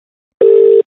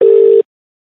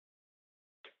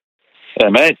Hey,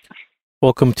 mate.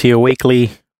 Welcome to your weekly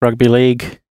rugby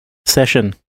league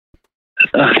session.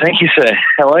 Thank you, sir.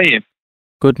 How are you?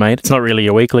 Good, mate. It's not really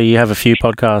your weekly. You have a few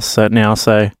podcasts now,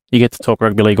 so you get to talk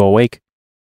rugby league all week.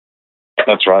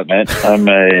 That's right, mate. I'm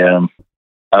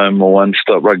a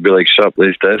one-stop rugby league shop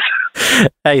these days.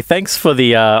 Hey, thanks for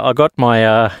the. I got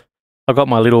my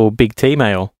little Big T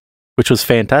mail, which was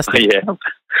fantastic. Yeah,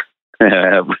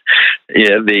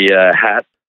 the hat.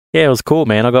 Yeah, it was cool,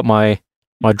 man. I got my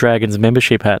Dragons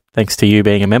membership hat, thanks to you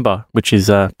being a member, which is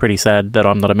pretty sad that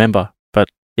I'm not a member. But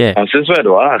yeah, I was just about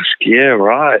to ask. Yeah,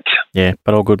 right. Yeah,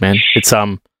 but all good, man. It's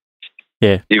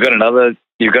yeah. You've got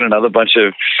another bunch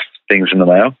of things in the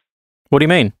mail. What do you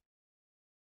mean?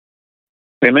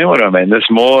 What do you mean? What do I mean? There's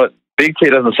more. Big T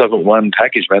doesn't stop at one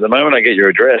package, mate. The moment I get your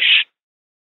address,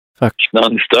 fuck,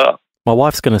 non-stop. My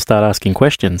wife's going to start asking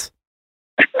questions.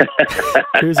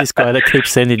 Who's this guy that keeps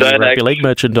sending you rugby league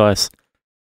merchandise?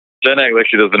 Don't act like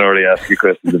she doesn't already ask you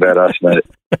questions about us, mate.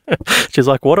 She's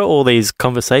like, what are all these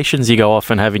conversations you go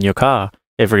off and have in your car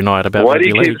every night about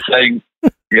rugby league?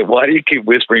 Why do you keep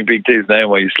whispering Big T's name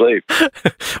while you sleep?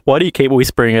 Why do you keep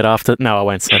whispering it after? No, I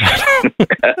won't say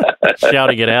that.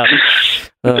 Shouting it out.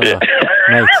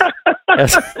 Mate.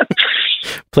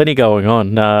 Plenty going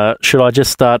on. Should I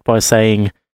just start by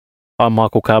saying I'm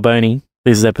Michael Carboni.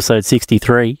 This is episode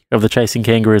 63 of the Chasing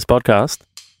Kangaroos podcast.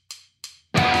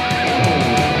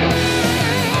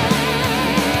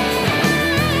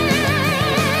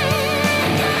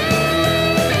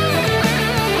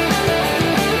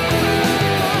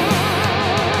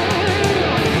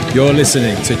 You're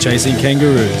listening to Chasing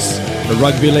Kangaroos, the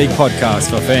rugby league podcast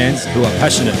for fans who are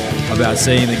passionate about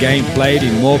seeing the game played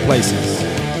in more places.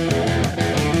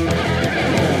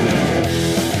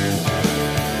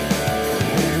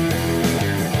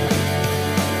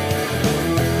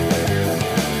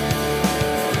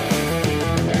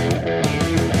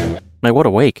 Mate, what a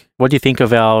week. What do you think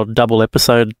of our double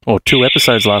episode or 2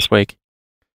 episodes last week?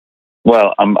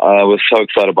 Well, I was so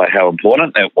excited by how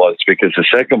important it was because the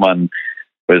second one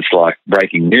was like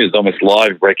breaking news, almost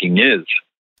live breaking news.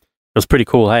 It was pretty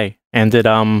cool, hey? And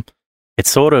it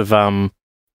sort of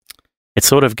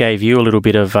gave you a little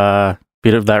bit of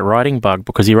that writing bug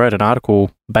because you wrote an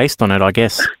article based on it, I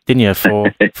guess, didn't you,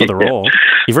 for the Raw?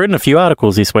 You've written a few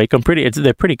articles this week.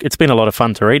 It's been a lot of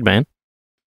fun to read, man.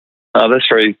 Oh, that's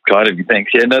very kind of you.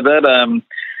 Thanks. Yeah, no, that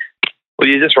well,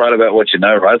 you just write about what you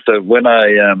know, right? So when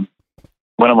I'm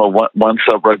a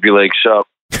one-stop rugby league shop,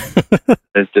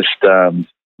 it's just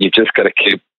you just got to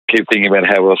keep thinking about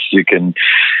how else you can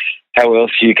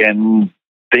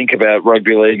think about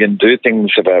rugby league and do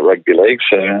things about rugby league.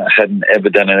 So I hadn't ever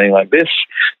done anything like this.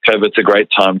 So it's a great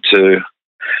time to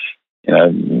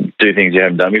do things you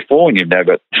haven't done before, and you've now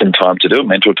got some time to do it,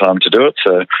 mental time to do it.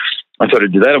 So I thought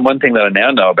I'd do that. And one thing that I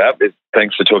now know about is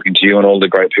thanks to talking to you and all the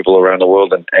great people around the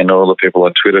world and all the people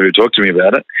on Twitter who talk to me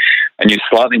about it, and you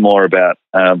slightly more about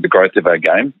the growth of our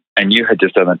game. And you had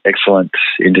just done an excellent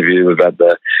interview about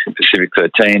the Pacific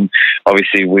 13.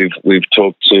 Obviously, we've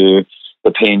talked to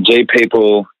the PNG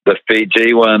people. The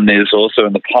Fiji one is also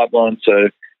in the pipeline. So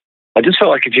I just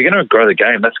felt like if you're going to grow the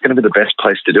game, that's going to be the best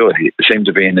place to do it. It seemed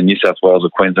to be in the New South Wales or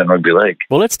Queensland Rugby League.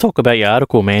 Well, let's talk about your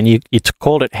article, man. You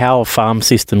called it "How a Farm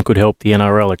System Could Help the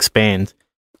NRL Expand."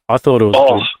 I thought it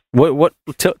was. What?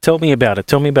 Tell me about it.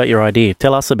 Tell me about your idea.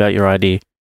 Tell us about your idea.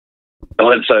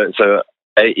 So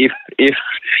if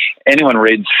anyone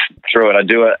reads through it, I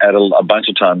do it at a bunch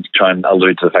of times try and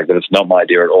allude to the fact that it's not my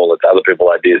idea at all. It's other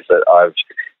people's ideas that I've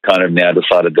kind of now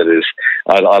decided that is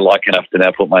I like enough to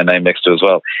now put my name next to as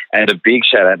well. And a big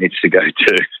shout out needs to go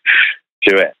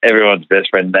to everyone's best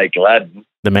friend Nate Gladden,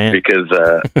 the man, because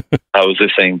I was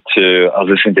listening to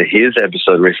his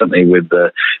episode recently with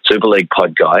the Super League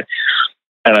pod guy,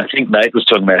 and I think Nate was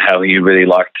talking about how he really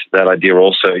liked that idea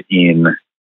also in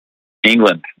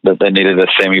England, that they needed a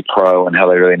semi-pro and how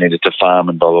they really needed to farm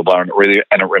and blah, blah, blah. And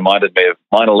it reminded me of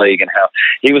minor league and how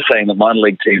he was saying that minor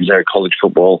league teams there at college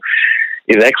football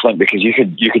is excellent because you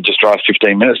could just drive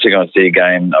 15 minutes to go and see a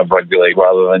game of rugby league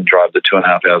rather than drive the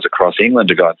 2.5 hours across England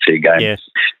to go and see a game. Yes.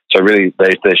 So really,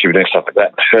 they should be doing stuff like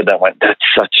that. I heard that went, that's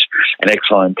such an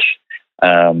excellent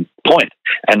point.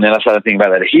 And then I started thinking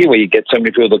about that here, where you get so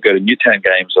many people that go to Newtown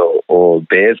games or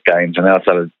Bears games, and then I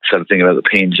started thinking about the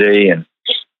PNG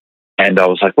and I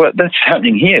was like, well, that's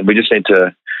happening here. We just need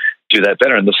to do that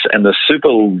better. And the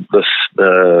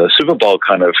Super Bowl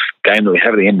kind of game that we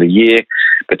have at the end of the year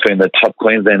between the top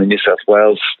Queensland and New South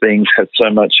Wales things has so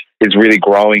much, is really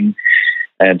growing.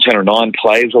 And Channel 9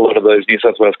 plays a lot of those New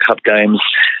South Wales Cup games.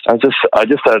 I just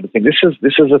started to think this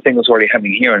is a thing that's already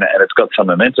happening here, and it's got some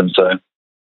momentum. So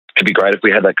it'd be great if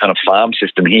we had that kind of farm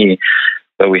system here,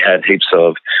 where we had heaps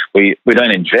of, we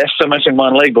don't invest so much in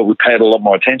minor league, but we paid a lot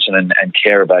more attention and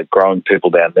care about growing people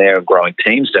down there and growing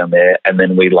teams down there. And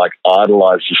then we like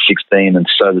idolize the 16 and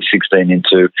sow the 16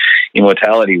 into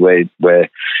immortality where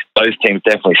those teams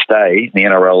definitely stay. The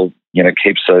NRL,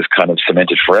 keeps those kind of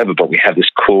cemented forever, but we have this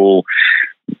cool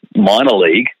minor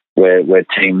league where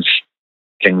teams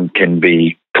can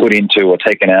be put into or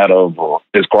taken out of, or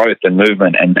there's growth and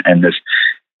movement and there's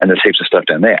heaps of stuff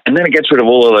down there. And then it gets rid of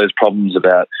all of those problems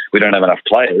about we don't have enough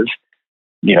players,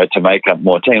 to make up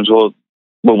more teams. Well,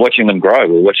 we're watching them grow.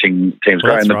 We're watching teams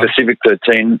grow. And the Pacific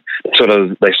 13,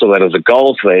 they saw that as a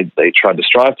goal, so they tried to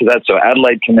strive to that. So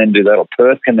Adelaide can then do that, or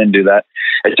Perth can then do that.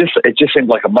 It just seemed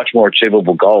like a much more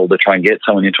achievable goal to try and get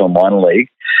someone into a minor league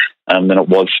than it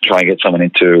was to try and get someone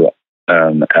into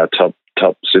our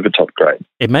super top grade.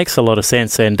 It makes a lot of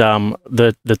sense. And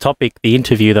the topic, the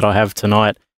interview that I have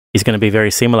tonight is going to be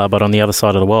very similar, but on the other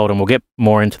side of the world, and we'll get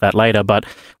more into that later. But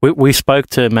we spoke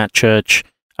to Matt Church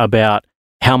about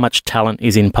how much talent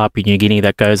is in Papua New Guinea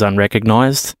that goes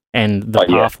unrecognised, and the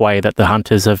pathway that the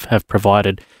Hunters have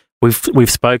provided. We've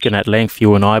spoken at length,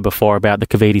 you and I, before about the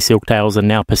Cavite Silktails and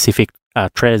now Pacific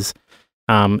Tres,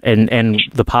 and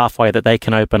the pathway that they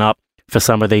can open up for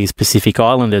some of these Pacific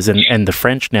Islanders and the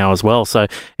French now as well. So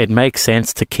it makes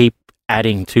sense to keep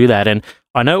adding to that. And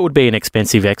I know it would be an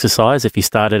expensive exercise if you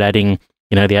started adding,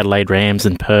 the Adelaide Rams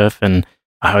and Perth and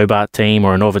a Hobart team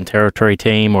or a Northern Territory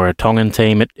team or a Tongan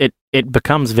team. It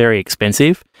becomes very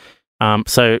expensive.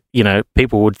 So,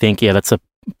 people would think, that's a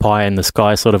pie in the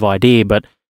sky sort of idea, but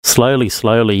slowly,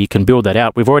 you can build that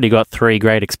out. We've already got 3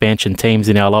 great expansion teams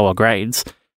in our lower grades.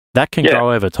 That can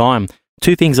grow over time.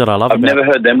 2 things that I love I've never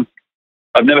heard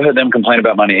them complain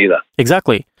about money either.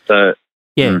 Exactly. So,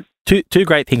 two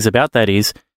great things about that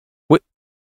is,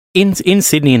 in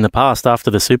Sydney in the past,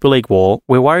 after the Super League war,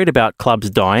 we're worried about clubs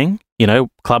dying,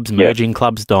 clubs merging,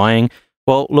 clubs dying.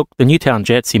 Well, look, the Newtown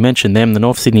Jets, you mentioned them, the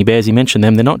North Sydney Bears, you mentioned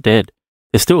them, they're not dead.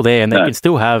 They're still there, and they can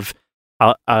still have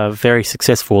a very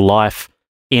successful life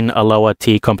in a lower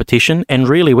tier competition. And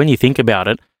really, when you think about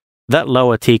it, that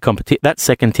lower tier that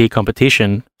second tier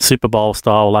competition, Super Bowl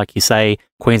style, like you say,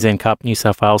 Queensland Cup, New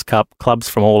South Wales Cup, clubs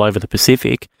from all over the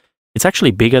Pacific, it's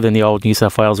actually bigger than the old New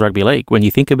South Wales Rugby League when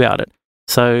you think about it.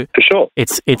 So for sure,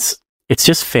 it's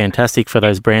just fantastic for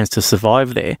those brands to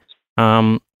survive there.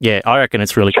 I reckon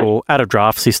it's really cool. Add a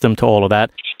draft system to all of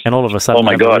that, and all of a sudden,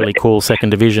 have a really cool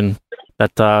second division.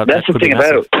 That's the thing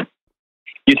about it.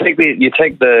 You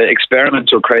take the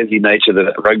experimental, crazy nature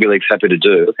that rugby league's happy to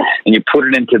do, and you put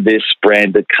it into this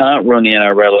brand that can't run the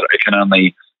NRL; it can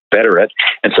only better it.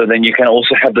 And so then you can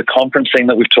also have the conference thing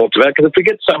that we've talked about. Because if we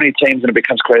get so many teams and it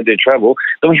becomes crazy to travel,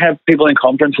 then we have people in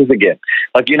conferences again.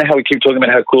 Like, how we keep talking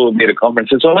about how cool it would be at a conference.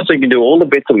 It's almost like you can do all the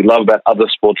bits that we love about other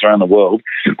sports around the world.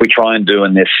 We try and do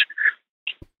in this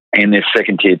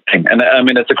second tier thing. And I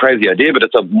mean, it's a crazy idea, but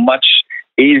it's a much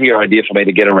easier idea for me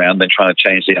to get around than trying to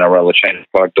change the NRL or change the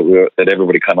product that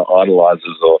everybody kind of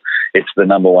idolizes, or it's the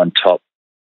number one top,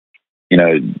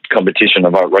 competition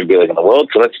of rugby league in the world.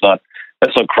 So that's not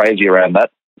crazy around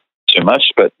that too much,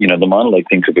 but the minor league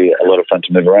thing could be a lot of fun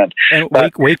to move around. And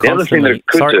the other thing that it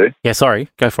could do,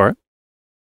 go for it.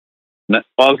 No,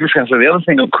 I was just going to say, the other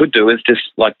thing it could do is just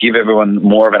like give everyone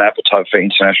more of an appetite for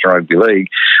international rugby league,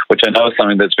 which I know is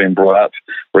something that's been brought up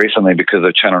recently because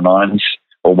of Channel 9's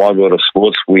or Wide World of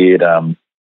Sport's weird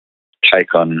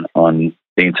take on the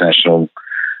international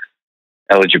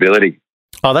eligibility.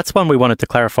 Oh, that's one we wanted to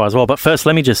clarify as well. But first,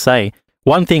 let me just say,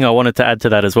 one thing I wanted to add to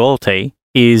that as well, T,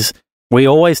 is we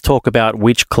always talk about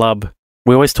which club,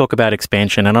 we always talk about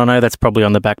expansion, and I know that's probably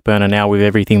on the back burner now with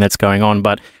everything that's going on,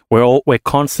 but we're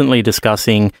constantly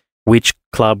discussing which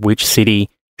club, which city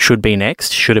should be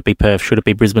next. Should it be Perth? Should it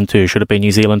be Brisbane 2? Should it be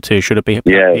New Zealand 2? Should it be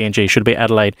PNG? Should it be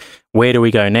Adelaide? Where do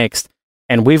we go next?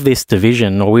 And with this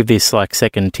division, or with this like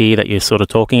second tier that you're sort of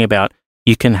talking about,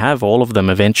 you can have all of them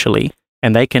eventually,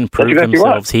 and they can prove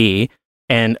themselves here.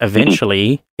 And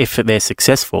eventually, if they're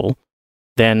successful,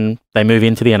 then they move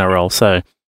into the NRL. So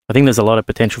I think there's a lot of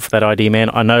potential for that idea, man.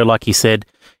 I know, like you said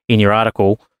in your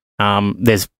article,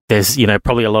 there's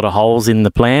probably a lot of holes in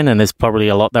the plan, and there's probably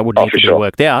a lot that would need to be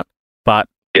worked out. But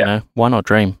why not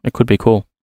dream? It could be cool.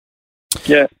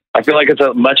 Yeah, I feel like it's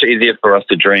much easier for us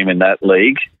to dream in that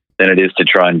league than it is to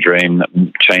try and dream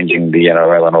changing the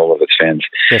NRL and all of its fans.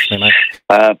 Definitely,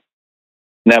 mate.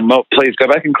 Now, Mo, please go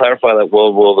back and clarify that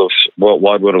Wide World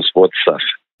of Sports stuff.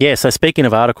 Yeah, so speaking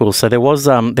of articles, so there was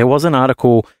an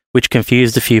article which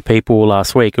confused a few people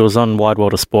last week. It was on Wide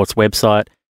World of Sports website.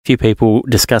 A few people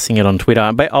discussing it on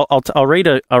Twitter. But I'll read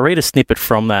a snippet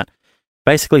from that.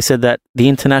 Basically said that the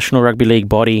International Rugby League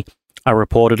body are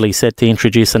reportedly set to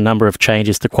introduce a number of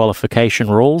changes to qualification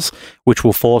rules, which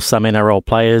will force some NRL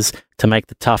players to make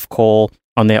the tough call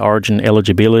on their origin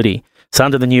eligibility. So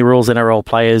under the new rules, NRL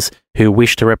players who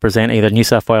wish to represent either New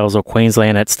South Wales or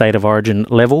Queensland at state of origin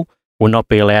level will not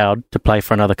be allowed to play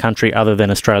for another country other than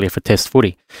Australia for Test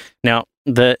footy. Now,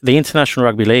 the International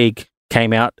Rugby League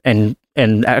came out and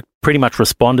pretty much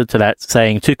responded to that,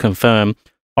 saying, to confirm,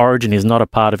 Origin is not a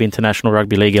part of International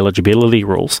Rugby League eligibility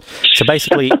rules. So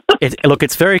basically,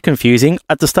 it's very confusing.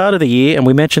 At the start of the year, and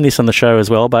we mentioned this on the show as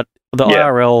well, but the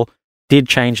IRL did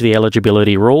change the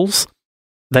eligibility rules.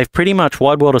 They've pretty much,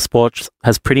 Wide World of Sports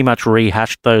has pretty much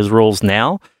rehashed those rules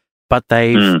now, but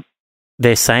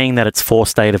they're saying that it's for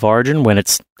state of origin when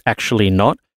it's actually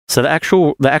not. So the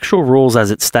actual rules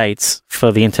as it states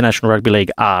for the International Rugby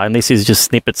League are, and this is just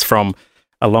snippets from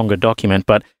a longer document,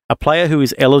 but a player who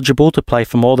is eligible to play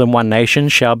for more than one nation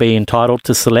shall be entitled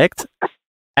to select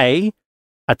A,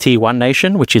 a Tier 1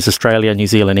 nation, which is Australia, New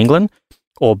Zealand, England,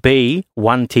 or B,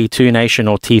 one Tier 2 nation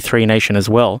or Tier 3 nation as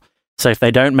well. So if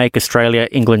they don't make Australia,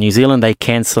 England, New Zealand, they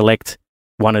can select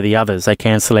one of the others. They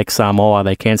can select Samoa,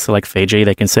 they can select Fiji,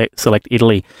 they can select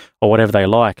Italy or whatever they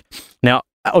like. Now,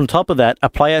 on top of that, a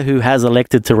player who has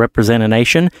elected to represent a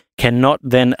nation cannot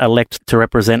then elect to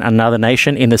represent another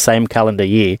nation in the same calendar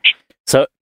year. So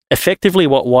effectively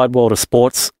what Wide World of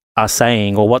Sports are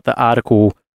saying, or what the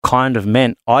article kind of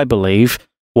meant, I believe,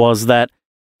 was that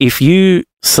if you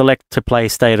select to play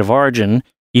state of origin,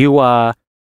 you are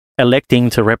electing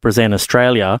to represent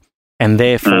Australia and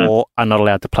therefore are not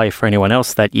allowed to play for anyone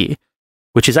else that year,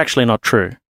 which is actually not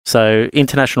true. So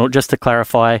just to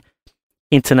clarify,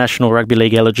 International Rugby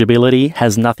League eligibility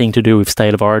has nothing to do with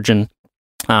state of origin.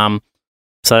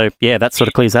 So yeah, that sort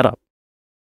of clears that up.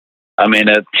 I mean,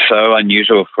 it's so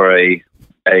unusual for a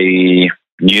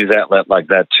news outlet like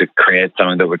that to create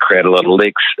something that would create a lot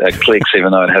of clicks,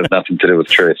 even though it has nothing to do with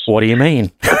truth. What do you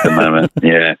mean? At the moment,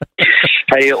 yeah.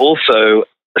 Hey, also,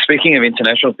 speaking of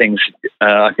international things,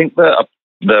 I think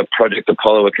the Project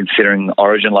Apollo are considering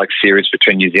Origin-like series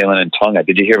between New Zealand and Tonga.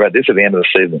 Did you hear about this at the end of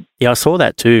the season? Yeah, I saw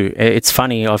that too. It's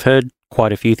funny. I've heard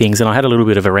quite a few things, and I had a little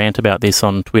bit of a rant about this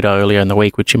on Twitter earlier in the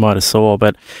week, which you might have saw.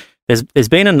 But there's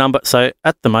been a number. So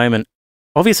at the moment,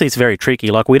 obviously, it's very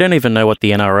tricky. Like, we don't even know what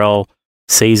the NRL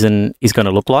season is going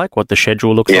to look like, what the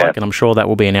schedule looks like, and I'm sure that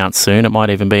will be announced soon. It might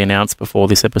even be announced before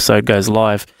this episode goes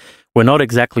live. We're not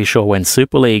exactly sure when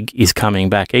Super League is coming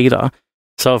back either.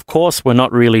 So, of course, we're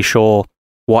not really sure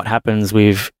what happens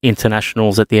with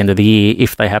internationals at the end of the year,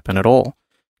 if they happen at all.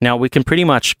 Now, we can pretty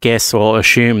much guess or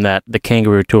assume that the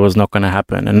Kangaroo Tour is not going to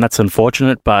happen, and that's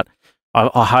unfortunate, but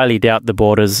I highly doubt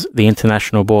the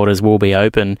international borders will be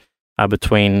open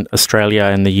between Australia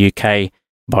and the UK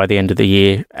by the end of the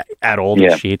year at all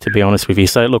this year, to be honest with you.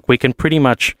 So, look, we can pretty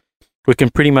much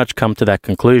come to that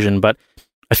conclusion, but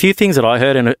a few things that I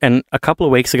heard, and a couple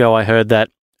of weeks ago I heard that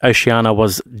Oceania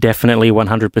was definitely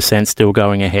 100% still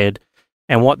going ahead.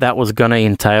 And what that was going to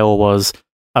entail was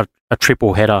a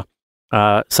triple header.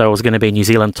 So it was going to be New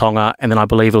Zealand, Tonga, and then I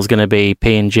believe it was going to be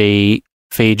PNG,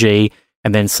 Fiji,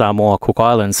 and then Samoa, Cook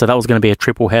Islands. So that was going to be a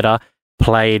triple header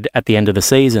played at the end of the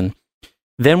season.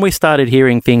 Then we started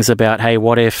hearing things about, hey,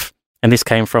 what if, and this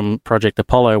came from Project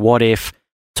Apollo, what if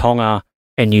Tonga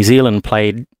and New Zealand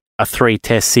played a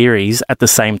 3-test series at the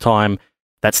same time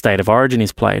that State of Origin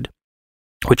is played?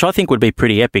 Which I think would be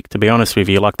pretty epic, to be honest with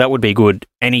you. Like, that would be good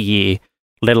any year,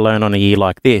 let alone on a year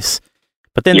like this.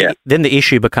 But then, then the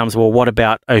issue becomes, well, what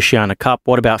about Oceania Cup?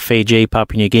 What about Fiji,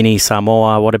 Papua New Guinea,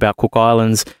 Samoa? What about Cook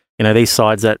Islands? You know, these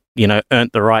sides that, you know,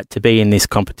 earned the right to be in these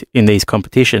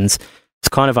competitions. It's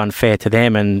kind of unfair to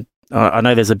them, and I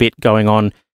know there's a bit going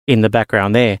on in the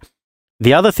background there.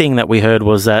 The other thing that we heard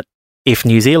was that if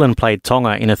New Zealand played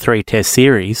Tonga in a 3-test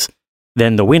series,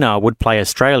 then the winner would play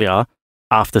Australia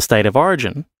after State of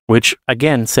Origin, which,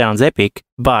 again, sounds epic,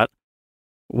 but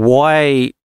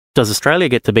why does Australia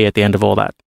get to be at the end of all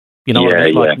that? You know what I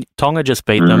mean? Like, Tonga just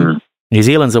beat them. New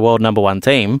Zealand's the world number 1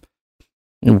 team.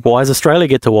 Why does Australia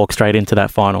get to walk straight into that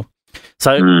final?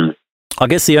 So I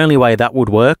guess the only way that would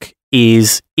work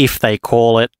is if they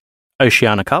call it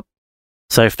Oceania Cup.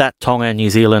 So if that Tonga and New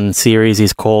Zealand series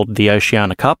is called the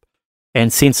Oceania Cup,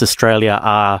 and since Australia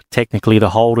are technically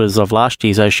the holders of last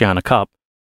year's Oceania Cup,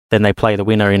 then they play the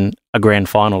winner in a grand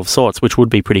final of sorts, which would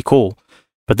be pretty cool.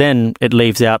 But then it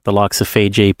leaves out the likes of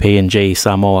Fiji, PNG,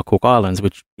 Samoa, Cook Islands,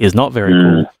 which is not very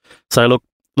cool. So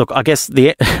look, I guess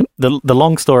the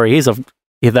long story is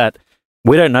that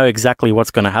we don't know exactly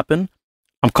what's going to happen.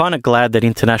 I'm kind of glad that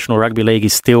International Rugby League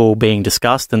is still being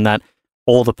discussed and that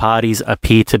all the parties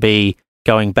appear to be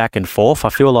going back and forth. I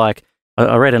feel like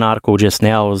I read an article just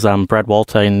now, it was Brad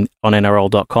Walter on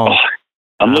NRL.com.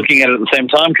 I'm looking at it at the same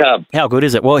time, Carb. How good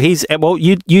is it? Well,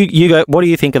 you go. What do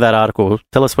you think of that article?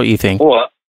 Tell us what you think. Well,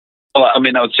 I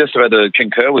mean, I was just about to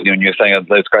concur with you, and you're saying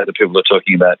it's great that people are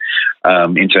talking about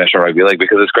international rugby league,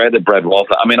 because it's great that Brad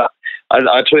Walter. I mean,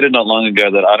 I tweeted not long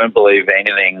ago that I don't believe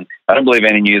anything. I don't believe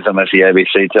any news unless the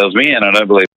ABC tells me, and I don't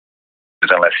believe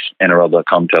unless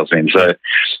NRL.com tells me. And so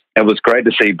it was great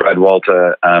to see Brad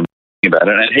Walter talking about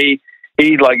it, and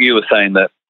he, like you were saying,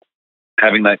 that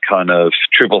having that kind of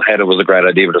triple header was a great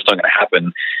idea, but it's not going to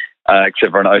happen,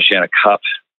 except for an Oceania Cup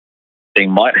thing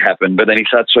might happen. But then he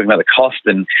starts talking about the cost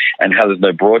and how there's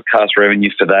no broadcast revenue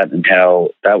for that, and how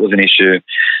that was an issue.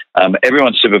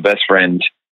 Everyone's super best friend,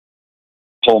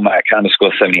 Paul Mack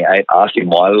 _78, asked him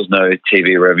why there was no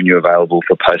TV revenue available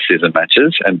for postseason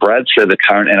matches. And Brad said the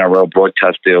current NRL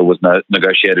broadcast deal was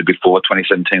negotiated before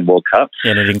 2017 World Cup.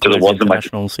 Yeah, and it includes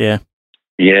internationals, Yeah,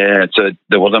 so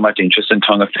there wasn't much interest in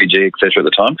Tonga, Fiji, etc. at the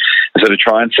time. And so to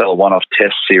try and sell a one-off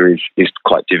test series is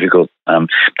quite difficult,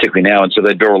 particularly now. And so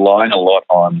they'd be relying a lot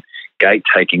on gate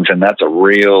takings, and that's a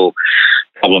real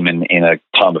problem in a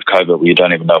time of COVID where you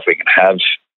don't even know if we can have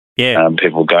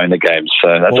people going to games.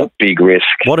 So that's a big risk.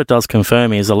 What it does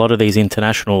confirm is a lot of these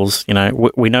internationals,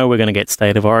 we know we're going to get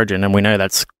state of origin, and we know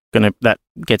that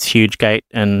gets huge gate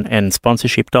and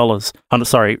sponsorship dollars.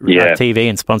 TV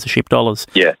and sponsorship dollars.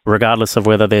 Yeah. Regardless of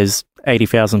whether there's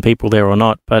 80,000 people there or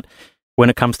not. But when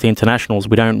it comes to internationals,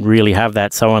 we don't really have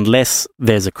that. So unless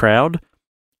there's a crowd,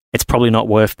 it's probably not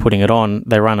worth putting it on.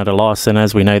 They run at a loss, and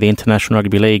as we know, the International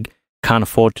Rugby League can't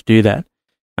afford to do that.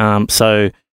 So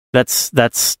that's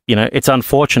it's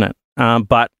unfortunate.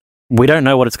 But we don't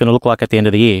know what it's going to look like at the end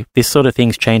of the year. This sort of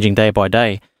thing's changing day by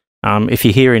day. If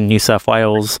you're here in New South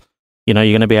Wales, you're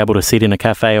going to be able to sit in a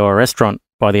cafe or a restaurant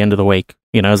by the end of the week,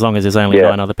 as long as there's only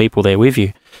 9 other people there with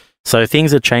you. So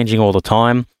things are changing all the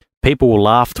time. People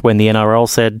laughed when the NRL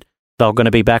said they're going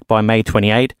to be back by May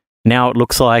 28. Now it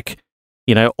looks like,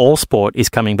 all sport is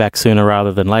coming back sooner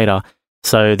rather than later.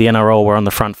 So the NRL were on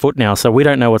the front foot now. So we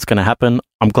don't know what's going to happen.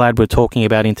 I'm glad we're talking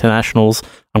about internationals.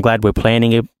 I'm glad we're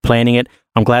planning it.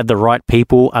 I'm glad the right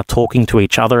people are talking to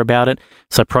each other about it.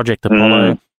 So Project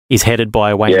Apollo is headed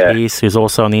by Wayne Pearce, who's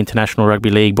also on the International Rugby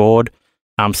League board.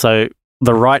 So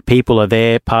the right people are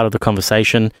there, part of the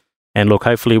conversation. And look,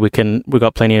 hopefully we've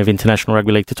got plenty of International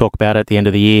Rugby League to talk about at the end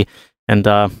of the year. And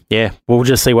we'll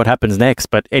just see what happens next.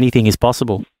 But anything is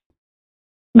possible.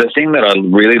 The thing that I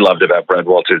really loved about Brad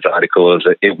Walter's article is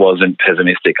that it wasn't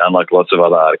pessimistic, unlike lots of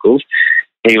other articles.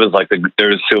 He was like,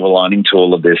 there is a silver lining to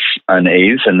all of this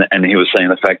unease, and he was saying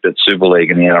the fact that Super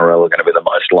League and the NRL are going to be the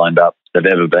most lined up they've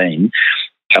ever been,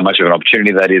 how much of an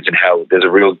opportunity that is, and how there's a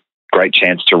real great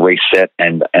chance to reset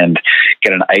and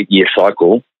get an 8-year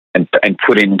cycle and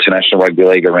put in International Rugby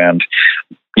League around,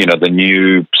 the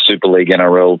new Super League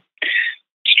NRL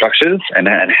structures, and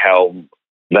how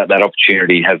that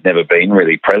opportunity has never been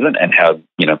really present, and how,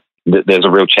 there's a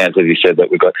real chance, as you said,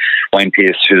 that we've got Wayne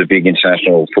Pearce, who's a big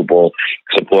international football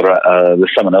supporter.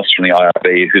 There's someone else from the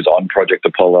IRB who's on Project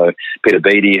Apollo. Peter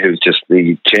Beattie, who's just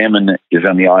the chairman, is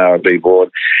on the IRB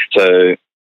board. So,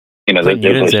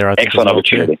 there's an excellent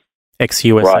opportunity.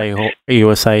 Ex-USA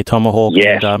USA Tomahawk,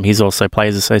 and he's also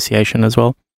Players Association as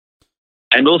well.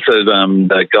 And also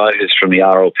the guy who's from the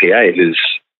RLPA, who's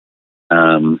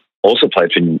also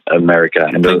played for America,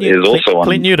 and is also on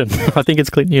Clint Newton. I think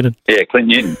it's Clint Newton. Yeah, Clint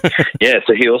Newton.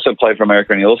 So he also played for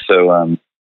America, and he also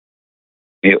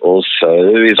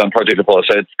is on Project Apollo.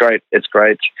 So it's great. It's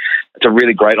great. It's a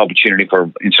really great opportunity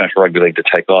for International Rugby League to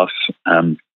take off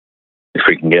if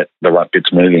we can get the right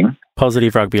bits moving.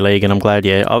 Positive rugby league, and I'm glad.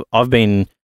 I've been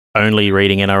only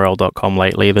reading NRL.com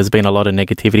lately. There's been a lot of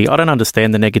negativity. I don't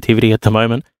understand the negativity at the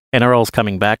moment. NRL's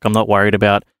coming back. I'm not worried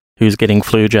about who's getting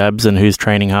flu jabs and who's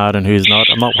training hard and who's not.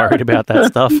 I'm not worried about that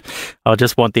stuff. I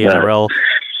just want the NRL.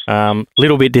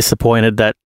 Little bit disappointed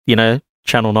that,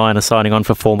 Channel 9 are signing on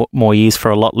for 4 more years for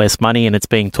a lot less money, and it's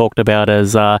being talked about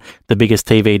as the biggest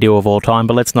TV deal of all time,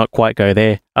 but let's not quite go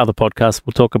there. Other podcasts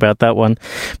will talk about that one.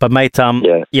 But mate,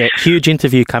 huge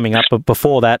interview coming up. But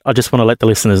before that, I just want to let the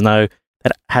listeners know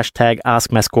that hashtag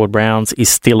AskMascordBrowns is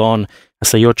still on.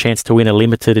 So your chance to win a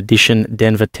limited edition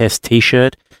Denver Test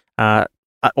t-shirt.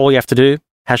 All you have to do,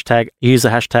 use the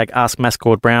hashtag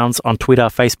AskMascordBrowns on Twitter,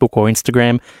 Facebook or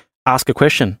Instagram. Ask a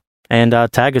question and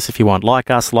tag us if you want. Like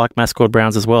us, like Mascord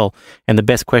Browns as well. And the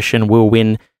best question will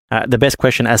win. The best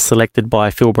question as selected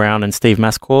by Phil Brown and Steve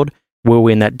Mascord will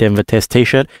win that Denver Test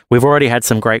t-shirt. We've already had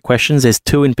some great questions. There's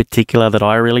 2 in particular that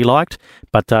I really liked,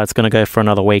 but it's going to go for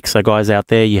another week. So guys out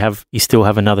there, you still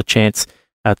have another chance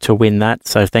to win that.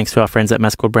 So thanks to our friends at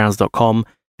mascordbrowns.com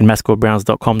and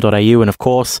mascordbrowns.com.au. And of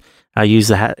course, use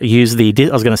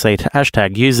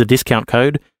the discount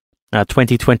code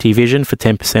 2020 Vision for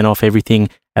 10% off everything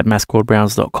at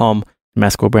mascordbrowns.com,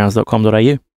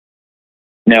 mascordbrowns.com.au.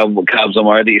 Now, Carbs, I'm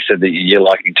worried that you said that you're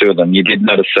liking two of them. You did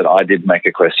notice that I did make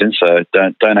a question, so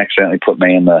don't accidentally put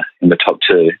me in the top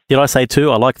two. Did I say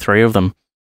two? I like three of them.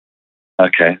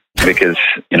 Okay, because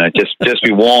just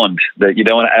be warned that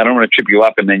I don't want to trip you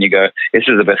up, and then you go, "This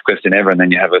is the best question ever," and then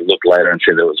you have a look later and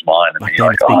see that it was mine, and then you're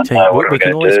like, "Oh no, we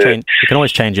can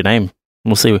always change your name.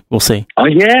 We'll see. Oh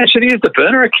yeah, I should have used the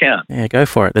burner account. Yeah, go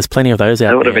for it. There's plenty of those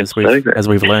out there, as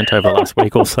we've learnt over the last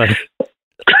week or so.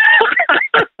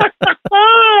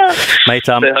 Mate,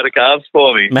 say hi to Carbs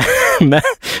for me.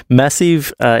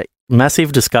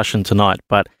 Massive discussion tonight,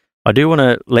 but I do want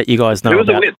to let you guys know. Who was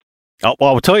it with? Oh,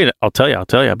 well, I'll tell you.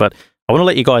 But I want to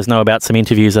let you guys know about some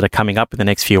interviews that are coming up in the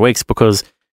next few weeks because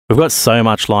we've got so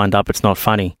much lined up. It's not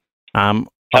funny.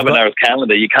 Habanero's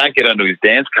calendar. You can't get onto his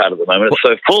dance card at the moment. It's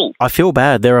so full. I feel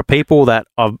bad. There are people that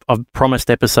I've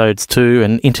promised episodes to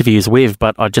and interviews with,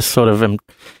 but I just sort of am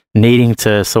needing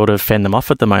to sort of fend them off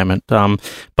at the moment.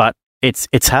 But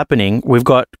it's happening. We've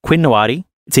got Quinn Nwati.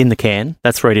 It's in the can.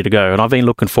 That's ready to go. And I've been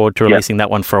looking forward to releasing that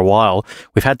one for a while.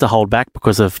 We've had to hold back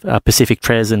because of Pacific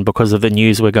Trez and because of the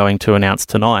news we're going to announce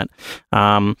tonight,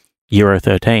 Euro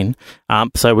 13.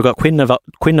 So we've got Quinn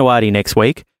Nwati next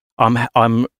week.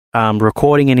 I'm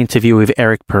recording an interview with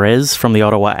Eric Perez from the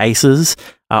Ottawa Aces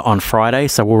on Friday,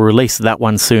 so we'll release that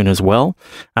one soon as well.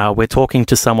 We're talking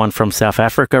to someone from South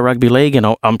Africa Rugby League, and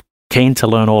I'm keen to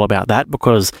learn all about that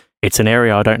because it's an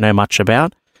area I don't know much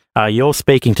about. You're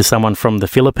speaking to someone from the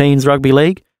Philippines Rugby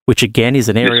League, which again is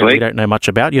an area we don't know much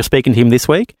about. You're speaking to him this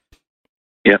week?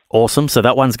 Yeah. Awesome. So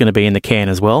that one's going to be in the can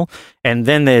as well. And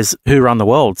then there's Who Run the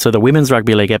World, so the Women's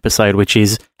Rugby League episode, which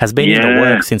has been in the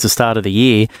works since the start of the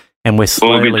year, and we've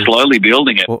been slowly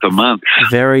building it for months.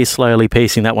 Very slowly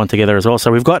piecing that one together as well.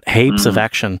 So we've got heaps of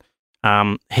action,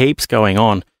 heaps going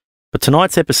on. But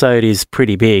tonight's episode is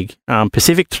pretty big.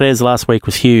 Pacific Trez last week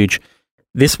was huge.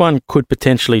 This one could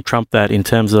potentially trump that in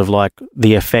terms of like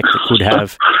the effect it could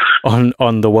have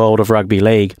on the world of rugby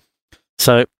league.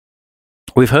 So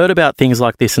we've heard about things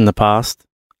like this in the past.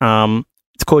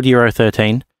 It's called Euro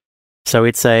 13. So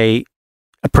it's a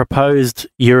proposed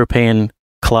European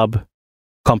club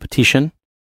competition,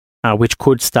 which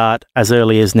could start as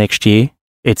early as next year.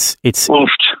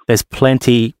 There's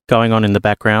plenty going on in the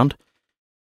background.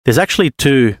 There's actually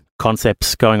two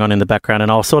concepts going on in the background,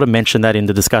 and I'll sort of mention that in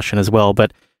the discussion as well.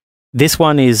 But this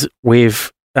one is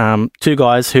with two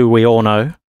guys who we all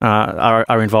know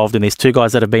are involved in this, two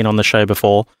guys that have been on the show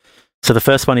before. So the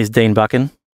first one is Dean Buchan.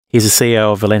 He's the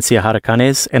CEO of Valencia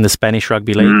Huracanes and the Spanish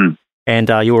Rugby League. And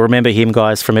you'll remember him,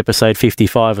 guys, from episode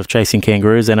 55 of Chasing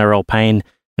Kangaroos, NRL Pain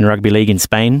and Rugby League in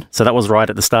Spain. So that was right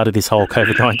at the start of this whole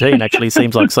COVID-19, actually.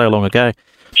 Seems like so long ago.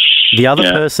 The other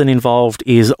person involved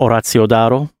is Orazio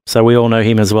Daro. So we all know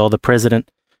him as well, the president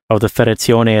of the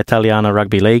Federazione Italiana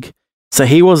Rugby League. So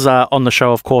he was on the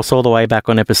show, of course, all the way back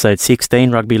on episode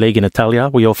 16, Rugby League in Italia,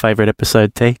 your favourite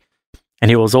episode, T. And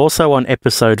he was also on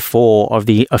episode 4 of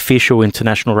the official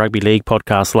International Rugby League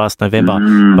podcast last November.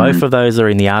 Both of those are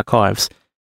in the archives.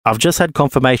 I've just had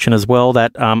confirmation as well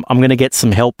that I'm going to get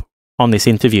some help on this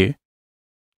interview.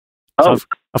 So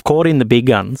I've called in the big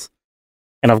guns,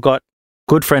 and I've got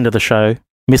good friend of the show,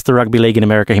 Mr. Rugby League in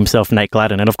America himself, Nate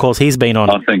Gladden. And of course, he's been on...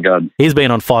 Oh, thank God. He's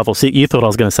been on 5 or 6... You thought I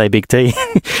was going to say Big T.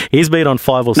 He's been on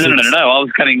 5 or 6... No. I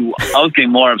was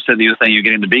getting more upset that you were saying you're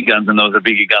getting the big guns and there was a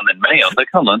bigger gun than me. I was like,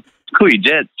 hold on, cool your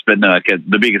jets. But no, okay,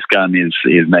 the biggest gun is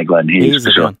Nate Gladden. He's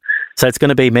the gun. So it's going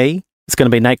to be me. It's going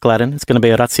to be Nate Gladden. It's going to be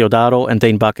Orazio Daro and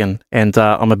Dean Buchan. And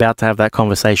I'm about to have that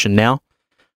conversation now.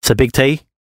 So Big T,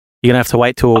 you're going to have to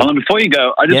wait till... before you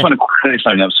go, I just want to say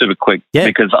something up super quick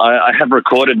because I have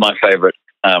recorded my favourite...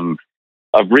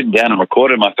 I've written down and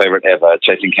recorded my favourite ever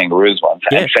Chasing Kangaroos ones.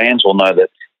 And fans will know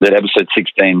that episode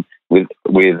 16 with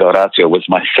Orazio was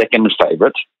my second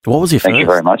favourite. What was your first? Thank you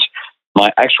very much. My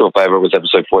actual favourite was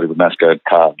episode 40 with Mascot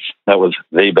Carbs. That was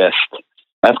the best.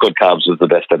 Mascot Carbs was the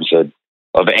best episode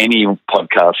of any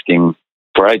podcasting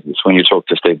for ages when you talk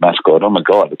to Steve Mascot. Oh my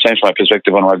God, it changed my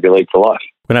perspective on rugby league for life.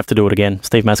 We're going to have to do it again.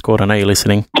 Steve Mascot, I know you're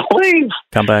listening. Please.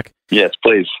 Come back. Yes,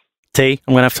 please. T,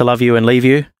 I'm going to have to love you and leave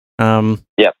you.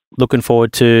 Looking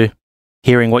forward to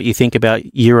hearing what you think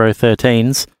about Euro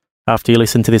 13s after you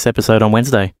listen to this episode on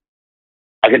Wednesday.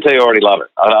 I can tell you already love it.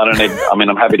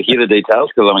 I'm happy to hear the details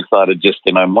because I'm excited just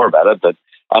to know more about it, but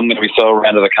I'm going to be so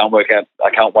around it. I can't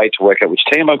wait to work out which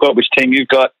team I've got, which team you've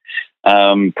got.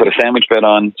 Put a sandwich bet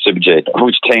on, super G.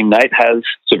 Which team Nate has,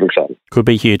 super excited. Could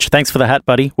be huge. Thanks for the hat,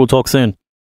 buddy. We'll talk soon.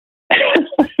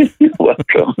 You're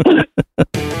welcome.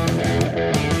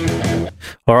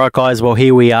 All right, guys. Well,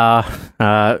 here we are.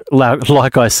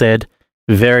 Like I said,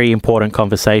 very important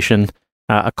conversation,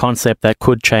 a concept that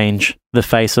could change the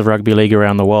face of rugby league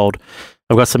around the world.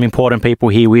 I've got some important people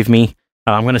here with me.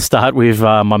 I'm going to start with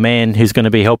my man who's going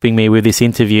to be helping me with this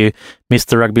interview,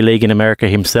 Mr. Rugby League in America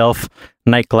himself,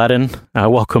 Nate Gladden.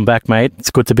 Welcome back, mate.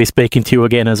 It's good to be speaking to you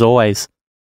again, as always.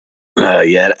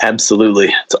 Yeah,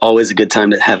 absolutely. It's always a good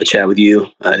time to have a chat with you.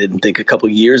 I didn't think a couple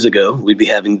years ago we'd be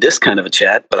having this kind of a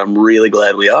chat, but I'm really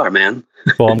glad we are, man.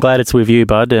 Well, I'm glad it's with you,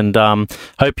 bud, and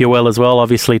hope you're well as well.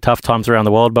 Obviously, tough times around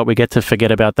the world, but we get to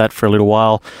forget about that for a little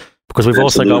while because we've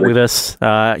also got with us,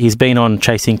 he's been on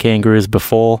Chasing Kangaroos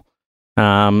before.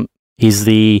 He's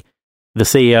the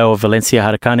CEO of Valencia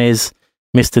Hurricanes,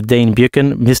 Mr. Dean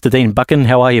Buchan. Mr. Dean Buchan,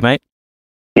 how are you, mate?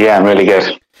 Yeah, I'm really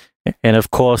good. And of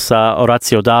course,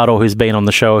 Orazio Daro, who's been on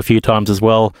the show a few times as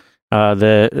well,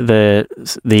 the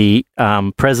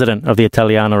president of the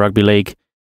Italiano Rugby League.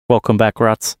 Welcome back,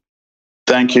 Rats.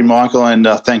 Thank you, Michael, and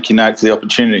thank you, Nate, for the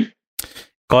opportunity.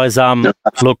 Guys,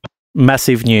 look,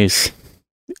 massive news.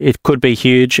 It could be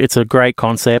huge. It's a great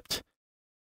concept.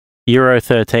 Euro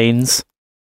 13s.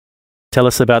 Tell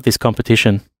us about this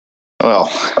competition. Well,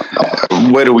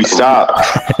 where do we start?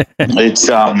 It's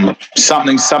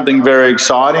something very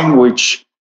exciting, which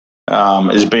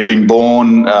is being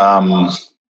born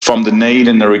from the need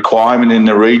and the requirement in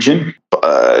the region,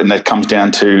 and that comes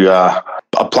down to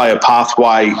a player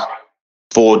pathway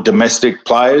for domestic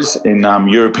players in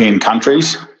European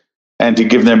countries, and to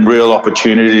give them real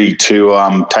opportunity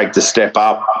to take the step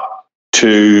up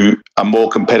to a more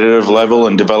competitive level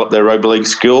and develop their rugby league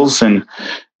skills and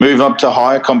move up to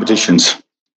higher competitions.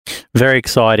 Very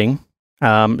exciting.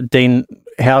 Dean,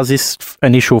 how's this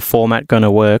initial format going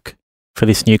to work for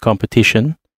this new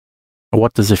competition?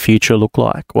 What does the future look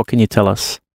like? What can you tell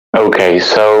us? Okay,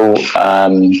 so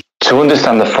to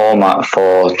understand the format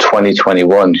for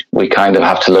 2021, we kind of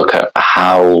have to look at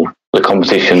how the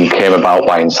competition came about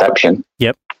by inception.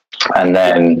 Yep. And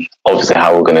then obviously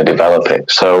how we're going to develop it.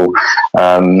 So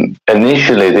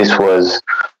initially this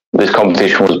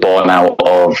competition was born out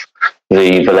of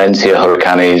the Valencia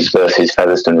Hurricanes versus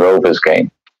Featherstone Rovers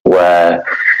game, where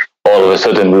all of a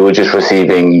sudden we were just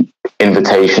receiving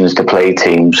invitations to play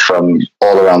teams from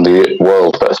all around the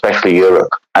world, but especially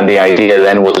Europe. And the idea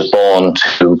then was born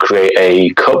to create a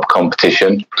cup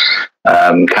competition,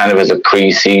 kind of as a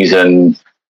pre-season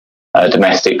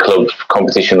domestic club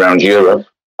competition around Europe.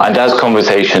 And as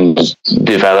conversations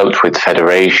developed with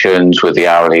federations, with the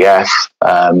RLEF,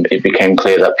 it became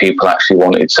clear that people actually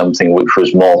wanted something which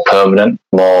was more permanent,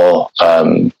 more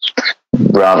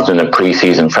rather than a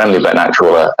pre-season friendly, but an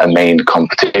actual a main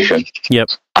competition.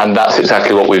 Yep. And that's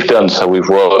exactly what we've done. So we've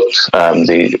worked,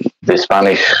 the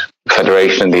Spanish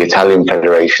Federation and the Italian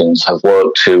federations have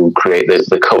worked to create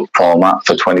the cup format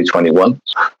for 2021,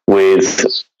 with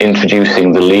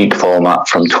introducing the league format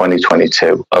from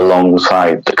 2022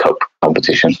 alongside the cup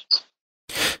competition.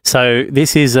 So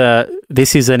this is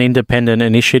an independent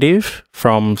initiative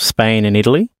from Spain and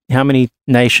Italy. How many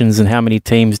nations and how many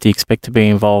teams do you expect to be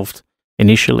involved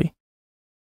initially?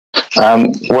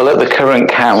 Well, at the current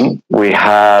count, we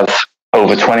have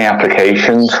over 20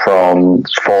 applications from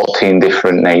 14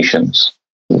 different nations.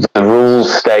 The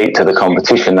rules state to the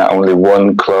competition that only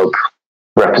one club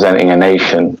representing a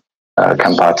nation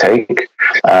can partake.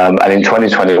 And in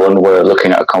 2021, we're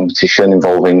looking at a competition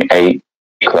involving 8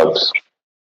 clubs.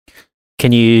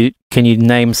 Can you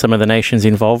name some of the nations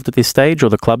involved at this stage, or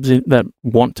the clubs that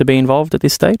want to be involved at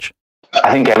this stage? I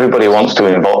think everybody wants to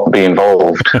be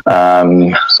involved.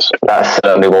 That's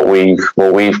certainly what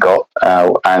we've got,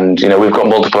 and we've got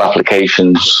multiple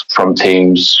applications from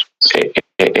teams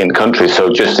in countries.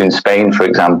 So just in Spain, for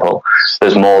example,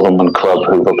 there's more than one club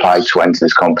who've applied to enter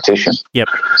this competition. Yep.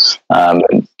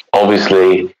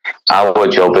 Obviously, our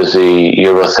job as the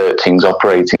Euro 13s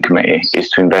operating committee is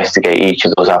to investigate each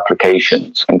of those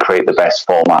applications and create the best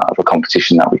format of a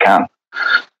competition that we can.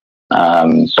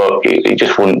 But it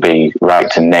just wouldn't be right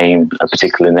to name a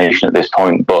particular nation at this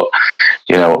point. But,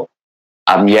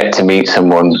 I'm yet to meet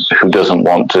someone who doesn't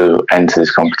want to enter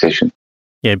this competition.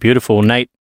 Yeah, beautiful. Nate,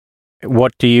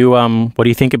 what do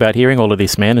you think about hearing all of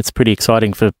this, man? It's pretty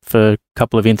exciting for a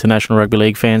couple of international rugby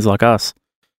league fans like us.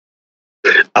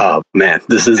 Oh man,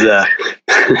 this is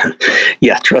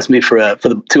yeah. Trust me, for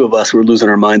the two of us, we're losing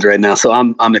our minds right now. So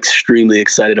I'm extremely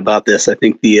excited about this. I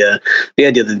think the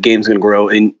idea that the game's going to grow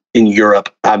in Europe,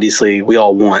 obviously, we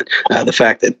all want the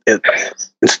fact that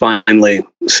it's finally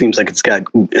seems like it's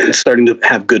starting to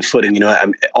have good footing.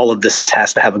 All of this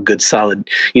has to have a good, solid,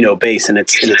 base, and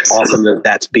it's awesome that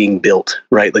that's being built,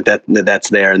 right? Like that's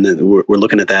there, and then we're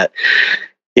looking at that.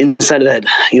 Inside of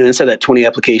that 20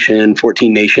 application,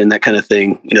 14 nation, that kind of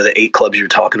thing, the 8 clubs you're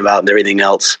talking about and everything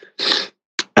else,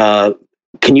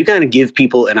 Can you kind of give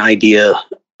people an idea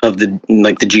of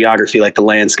the geography, like the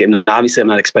landscape? And obviously, I'm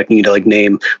not expecting you to like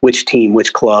name which team,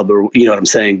 which club, or you know what I'm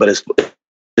saying. But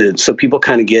so people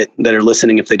kind of get that are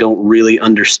listening, if they don't really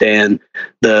understand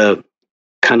the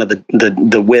kind of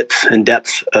the width and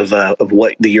depth of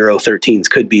what the Euro 13s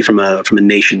could be from a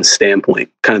nation's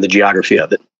standpoint, kind of the geography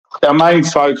of it. Our main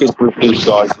focus with these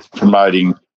guys is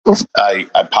promoting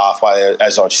a pathway,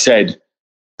 as I've said.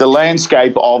 The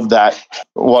landscape of that,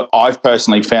 what I've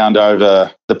personally found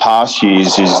over the past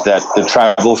years, is that the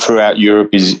travel throughout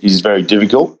Europe is very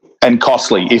difficult and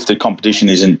costly if the competition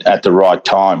isn't at the right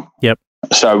time. Yep.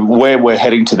 So where we're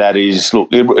heading to that is, look,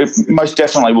 it most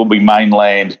definitely will be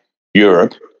mainland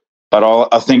Europe, but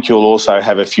I think you'll also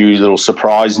have a few little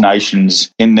surprise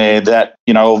nations in there that,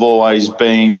 you know, have always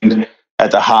been at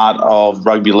the heart of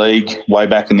rugby league way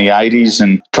back in the 80s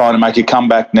and trying to make a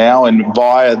comeback now. And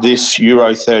via this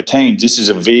Euro 13, this is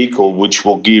a vehicle which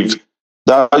will give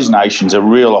those nations a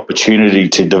real opportunity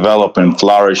to develop and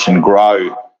flourish and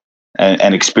grow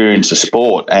and experience the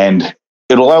sport. And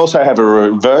it'll also have a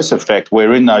reverse effect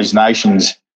where in those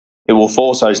nations, it will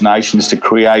force those nations to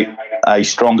create a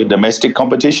stronger domestic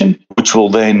competition, which will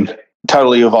then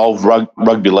totally evolve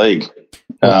rugby league.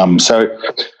 So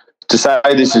to say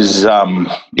this is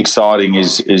exciting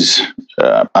is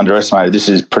underestimated. This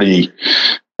is pretty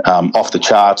off the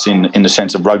charts in the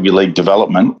sense of rugby league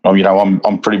development. You know,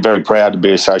 I'm very proud to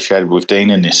be associated with Dean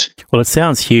in this. Well, it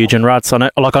sounds huge, and Ruts, I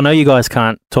know you guys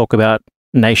can't talk about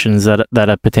nations that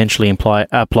are potentially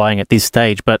applying at this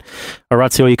stage, but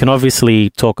Orazio, you can obviously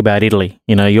talk about Italy.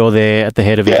 You know, you're there at the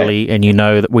head of Italy, and you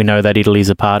know that we know that Italy is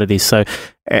a part of this. So,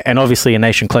 and obviously a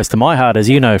nation close to my heart, as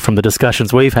you know from the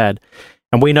discussions we've had.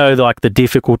 And we know like the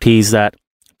difficulties that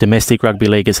domestic rugby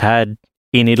league has had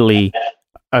in Italy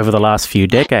over the last few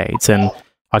decades. And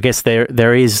I guess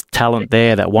there is talent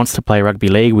there that wants to play rugby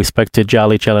league. We spoke to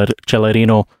Gianni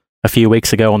Celerino a few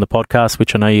weeks ago on the podcast,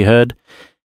 which I know you heard.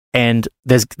 And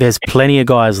there's plenty of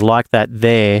guys like that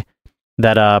there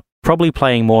that are probably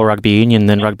playing more rugby union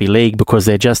than rugby league because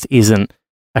there just isn't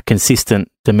a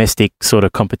consistent domestic sort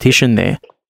of competition there.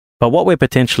 But what we're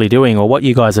potentially doing, or what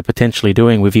you guys are potentially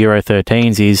doing with Euro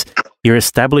 13s, is you're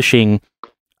establishing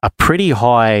a pretty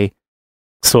high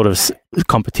sort of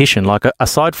competition. Like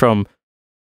aside from,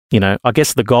 you know, I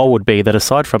guess the goal would be that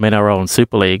aside from NRL and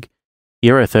Super League,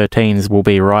 Euro 13s will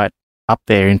be right up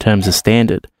there in terms of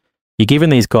standard. You're giving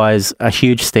these guys a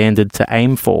huge standard to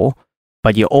aim for,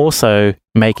 but you're also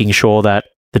making sure that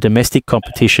the domestic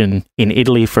competition in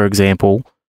Italy, for example,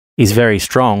 is very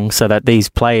strong so that these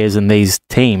players and these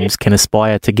teams can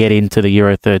aspire to get into the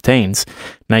Euro 13s.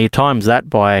 Now, you times that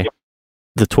by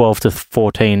the 12 to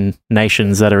 14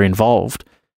 nations that are involved,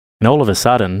 and all of a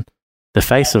sudden, the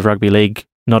face of rugby league,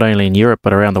 not only in Europe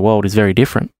but around the world, is very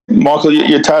different. Michael,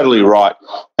 you're totally right.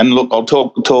 And look, I'll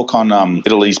talk on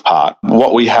Italy's part.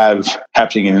 What we have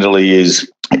happening in Italy is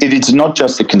it's not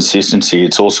just the consistency,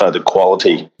 it's also the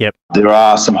quality. Yep. There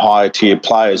are some higher tier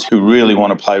players who really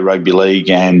want to play rugby league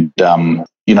and,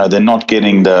 you know, they're not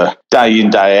getting the day in,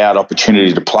 day out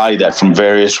opportunity to play that from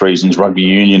various reasons, rugby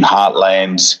union,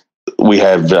 heartlands. We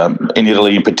have, in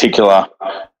Italy in particular,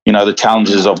 you know, the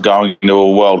challenges of going to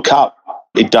a World Cup.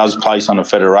 It does place on a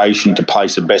federation to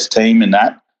place the best team in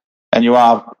that. And you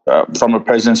are, from a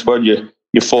president's word,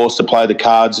 you're forced to play the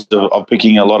cards of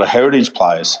picking a lot of heritage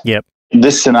players. Yep.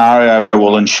 This scenario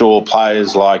will ensure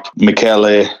players like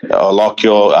Michele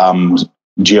Locchio,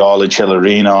 Gianni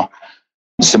Celerino,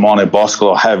 Simone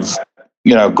Bosco have,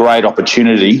 you know, great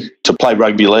opportunity to play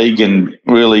rugby league and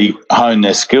really hone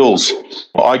their skills.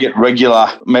 I get regular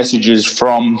messages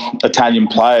from Italian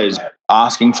players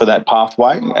asking for that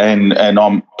pathway, and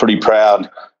I'm pretty proud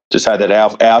to say that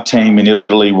our team in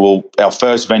Italy our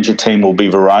first venture team will be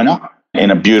Verona, in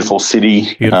a beautiful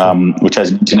city, which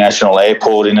has an international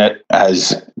airport in it,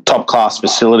 has top-class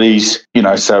facilities, you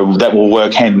know, so that will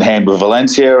work hand-in-hand with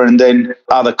Valencia. And then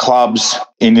other clubs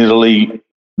in Italy,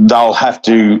 they'll have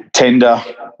to tender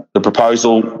the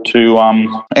proposal to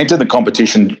enter the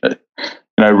competition.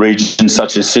 You know, regions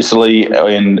such as Sicily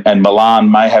and Milan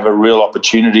may have a real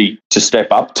opportunity to step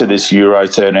up to this Euro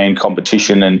 13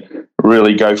 competition and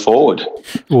really go forward.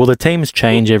 Will the teams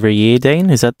change every year, Dean?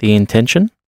 Is that the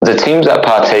intention? The teams that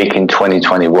partake in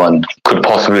 2021 could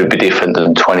possibly be different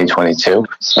than 2022.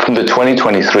 From the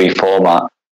 2023 format,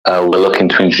 we're looking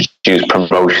to introduce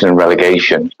promotion and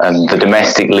relegation, and the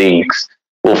domestic leagues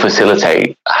will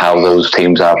facilitate how those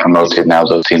teams are promoted and how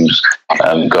those teams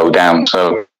go down.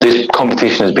 So this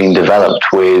competition has been developed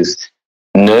with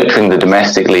nurturing the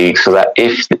domestic league so that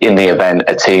if in the event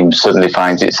a team suddenly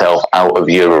finds itself out of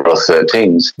Euro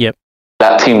 13s, yep,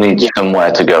 that team needs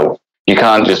somewhere to go. you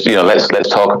can't just, let's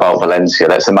talk about Valencia.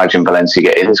 Let's imagine Valencia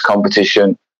get in this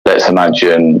competition. Let's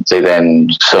imagine they then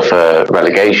suffer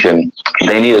relegation.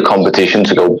 They need a competition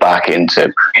to go back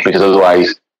into, because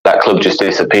otherwise that club just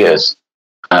disappears.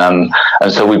 And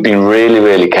so we've been really,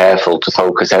 really careful to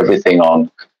focus everything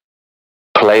on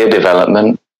player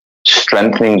development,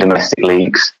 strengthening domestic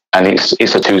leagues, and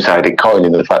it's a two-sided coin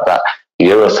in the fact that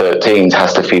Euro 13s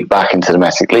has to feed back into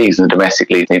domestic leagues, and the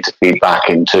domestic leagues need to feed back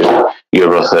into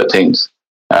Euro 13s.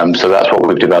 So that's what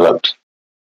we've developed.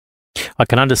 I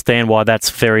can understand why that's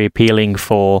very appealing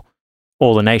for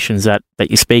all the nations that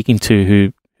you're speaking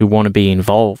to who want to be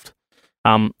involved.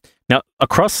 Now,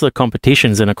 across the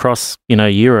competitions and across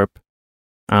Europe,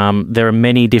 there are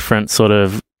many different sort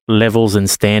of levels and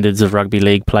standards of rugby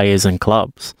league players and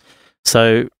clubs.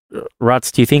 So,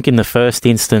 Ruts, do you think in the first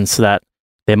instance that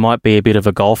there might be a bit of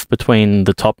a gulf between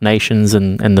the top nations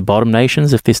and the bottom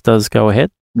nations if this does go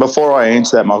ahead? Before I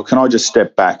answer that, Michael, can I just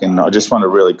step back and I just want to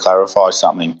really clarify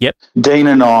something? Yep. Dean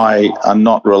and I are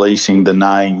not releasing the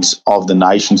names of the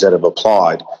nations that have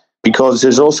applied because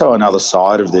there's also another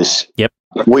side of this. Yep.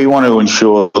 We want to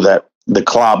ensure that the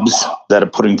clubs that are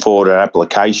putting forward an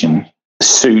application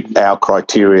suit our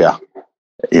criteria.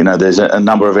 There's a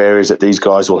number of areas that these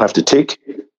guys will have to tick,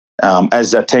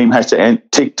 as a team has to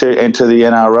tick to enter the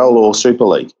NRL or Super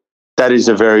League. That is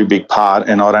a very big part,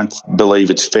 and I don't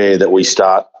believe it's fair that we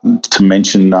start to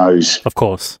mention those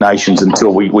nations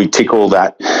until we tick all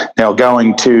that. Now,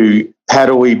 going to how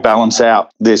do we balance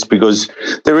out this? Because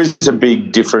there is a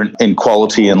big difference in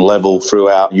quality and level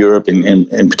throughout Europe, in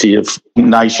particular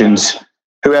nations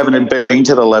who haven't been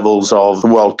to the levels of the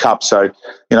World Cup. So,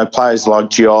 players like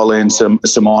XIIIs and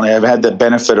Simone have had the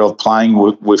benefit of playing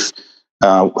with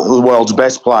the world's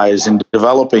best players and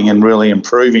developing and really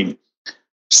improving.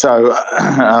 So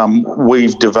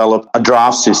we've developed a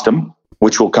draft system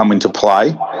which will come into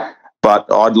play, but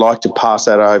I'd like to pass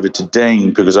that over to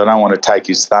Dean because I don't want to take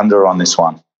his thunder on this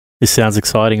one. This sounds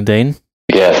exciting, Dean.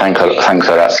 Yeah, thanks,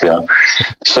 Horacio.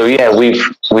 So yeah, we've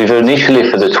initially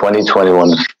for the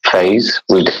 2021 phase,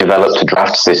 we've developed a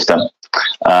draft system,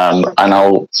 and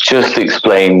I'll just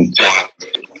explain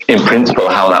in principle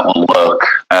how that will work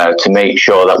to make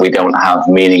sure that we don't have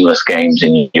meaningless games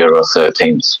in Euro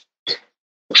 13s.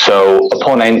 So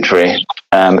upon entry,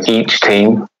 each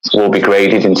team will be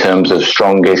graded in terms of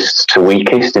strongest to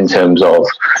weakest in terms of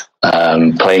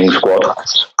playing squad.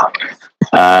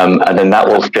 And then that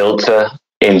will filter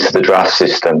into the draft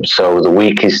system. So the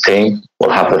weakest team will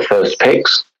have the first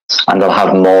picks and they'll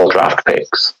have more draft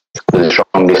picks. The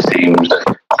strongest teams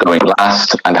going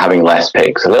last and having less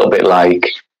picks, a little bit like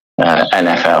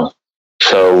NFL.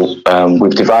 So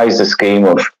we've devised a scheme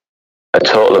of a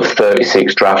total of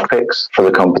 36 draft picks for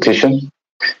the competition.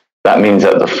 That means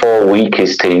that the 4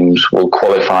 weakest teams will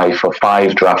qualify for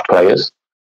 5 draft players,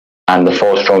 and the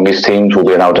 4 strongest teams will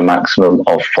be allowed a maximum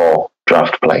of 4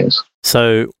 draft players.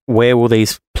 So where will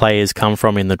these players come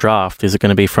from in the draft? Is it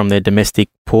going to be from their domestic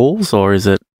pools, or is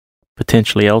it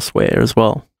potentially elsewhere as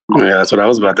well? Yeah, that's what I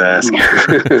was about to ask.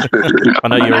 I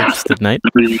know you're interested, Nate.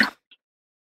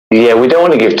 Yeah, we don't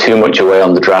want to give too much away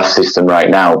on the draft system right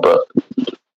now, but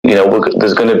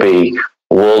there's going to be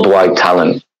worldwide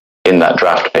talent in that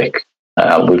draft pick.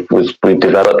 We've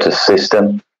developed a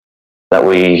system that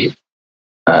we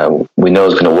know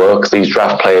is going to work. These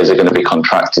draft players are going to be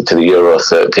contracted to the Euro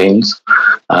 13s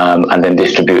and then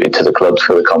distributed to the clubs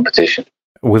for the competition.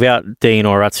 Without Dean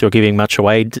or Ratio giving much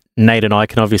away, Nate and I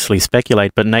can obviously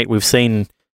speculate, but Nate, we've seen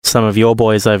some of your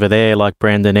boys over there like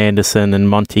Brandon Anderson and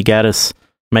Monty Gaddis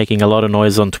making a lot of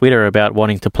noise on Twitter about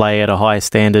wanting to play at a high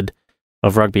standard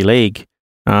of rugby league.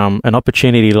 An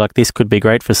opportunity like this could be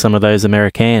great for some of those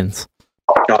Americans.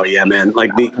 Oh yeah, man. Like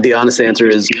the honest answer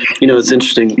is, it's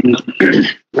interesting.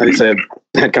 Like I said,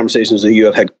 I've had conversations with you.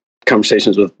 I've had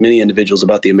conversations with many individuals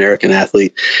about the American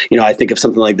athlete. I think of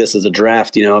something like this as a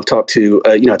draft. I've talked to,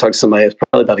 I talked to somebody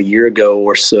probably about a year ago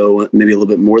or so, maybe a little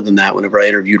bit more than that, whenever I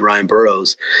interviewed Ryan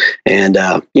Burrows. And,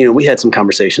 we had some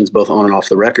conversations both on and off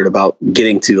the record about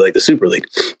getting to like the Super League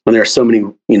when there are so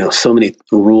many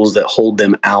rules that hold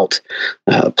them out.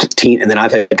 And then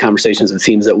I've had conversations with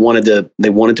teams that wanted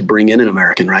to bring in an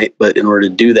American, right? But in order to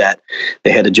do that,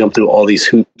 they had to jump through all these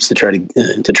hoops to try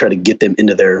to get them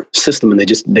into their system. And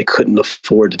they couldn't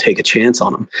afford to take a chance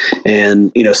on them.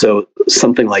 And, so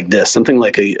something like this, something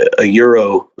like a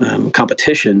Euro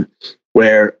competition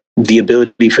where the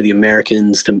ability for the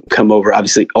Americans to come over,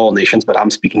 obviously all nations, but I'm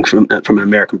speaking from an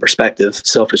American perspective,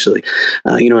 selfishly,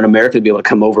 an American to be able to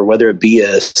come over, whether it be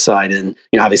a side in,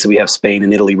 obviously we have Spain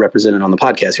and Italy represented on the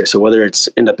podcast here. So whether it's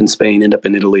end up in Spain, end up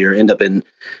in Italy, or end up in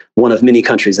one of many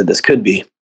countries that this could be,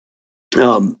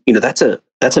 that's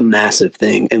that's a massive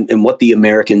thing. And what the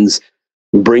Americans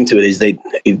bring to it is they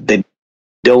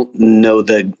don't know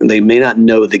they may not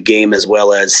know the game as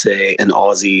well as, say, an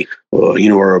Aussie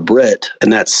or a Brit,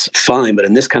 and that's fine. But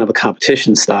in this kind of a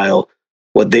competition style,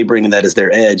 what they bring in that is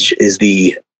their edge is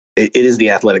it is the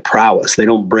athletic prowess. They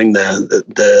don't bring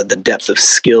the depth of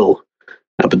skill,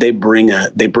 but they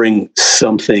bring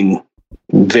something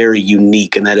very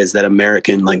unique, and that is that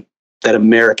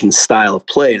American style of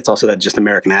play. It's also that just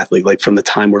American athlete. Like from the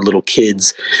time we're little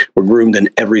kids, we're groomed in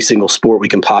every single sport we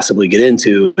can possibly get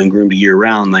into, and groomed year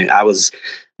round. Like I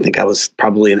think I was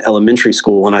probably in elementary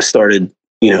school when I started,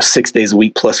 6 days a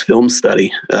week plus film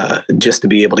study, just to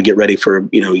be able to get ready for,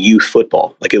 youth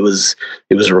football. Like it was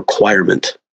a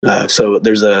requirement. So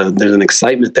there's an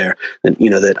excitement there, and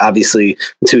that obviously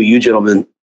the two of you gentlemen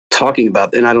talking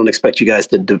about, and I don't expect you guys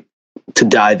to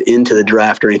dive into the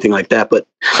draft or anything like that, but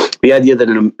the idea that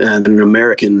an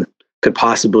American could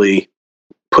possibly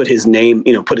put his name,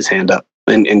 put his hand up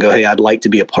and go, hey, I'd like to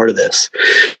be a part of this.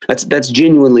 That's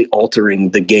genuinely altering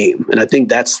the game. And I think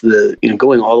that's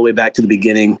going all the way back to the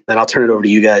beginning, and I'll turn it over to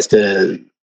you guys to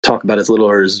talk about as little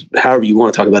or as however you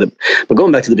want to talk about it. But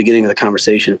going back to the beginning of the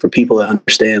conversation, for people that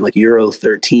understand, like Euro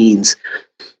 13s,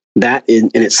 that in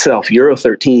itself, Euro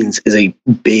 13s is a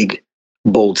big,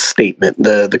 bold statement.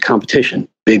 The competition,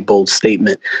 big, bold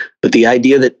statement. But the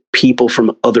idea that people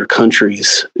from other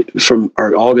countries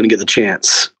are all going to get the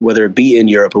chance, whether it be in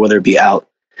Europe or whether it be out,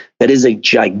 that is a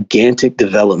gigantic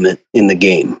development in the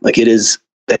game. Like that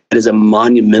is a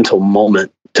monumental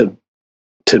moment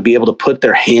to be able to put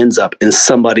their hands up, and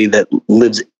somebody that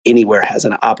lives anywhere has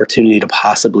an opportunity to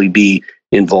possibly be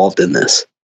involved in this.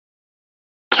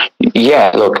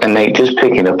 Yeah, look, and Nate, just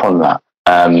picking up on that,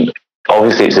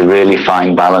 obviously it's a really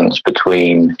fine balance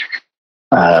between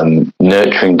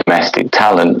nurturing domestic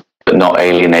talent, but not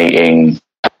alienating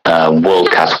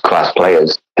world-class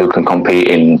players who can compete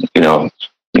in,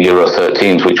 Euro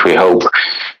 13s, which we hope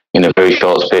in a very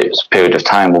short period of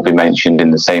time will be mentioned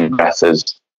in the same breath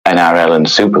as NRL and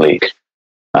Super League.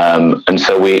 And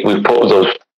so we've put those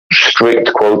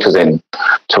strict quotas in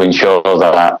to ensure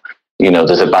that,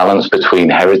 there's a balance between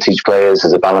heritage players,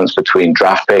 there's a balance between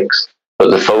draft picks, but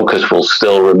the focus will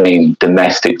still remain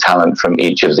domestic talent from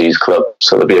each of these clubs.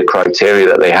 So there'll be a criteria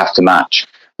that they have to match,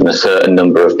 and a certain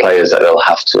number of players that they'll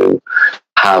have to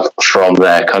have from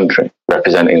their country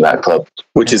representing that club,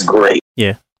 which is great.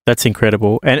 Yeah, that's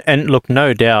incredible. And look,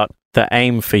 no doubt the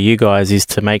aim for you guys is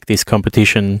to make this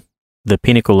competition the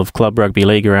pinnacle of club rugby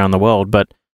league around the world.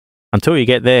 But until you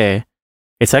get there,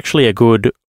 it's actually a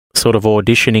good sort of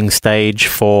auditioning stage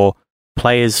for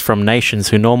players from nations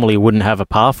who normally wouldn't have a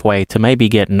pathway to maybe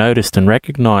get noticed and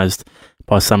recognised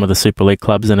by some of the Super League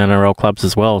clubs and NRL clubs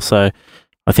as well. So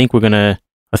I think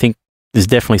there's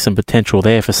definitely some potential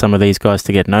there for some of these guys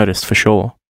to get noticed for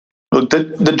sure. Look,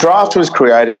 the draft was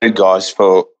created, guys,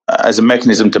 as a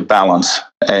mechanism to balance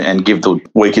and give the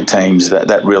weaker teams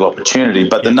that real opportunity.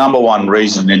 But the number one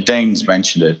reason, and Dean's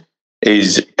mentioned it,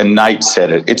 is, and Nate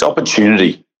said it, it's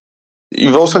opportunity.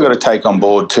 You've also got to take on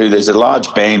board too, there's a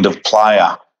large band of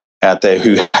player out there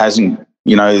who hasn't,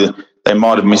 they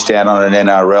might have missed out on an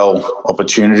NRL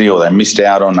opportunity, or they missed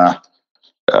out on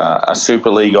a Super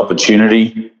League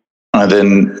opportunity.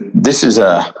 Then this is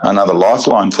another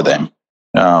lifeline for them.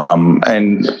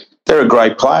 And they're a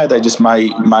great player. They just may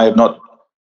have not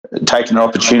taken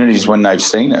opportunities when they've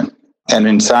seen it. And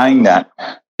in saying that,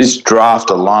 this draft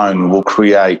alone will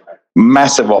create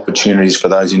massive opportunities for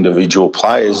those individual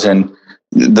players, and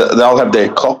they'll have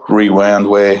their clock rewound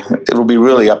where it'll be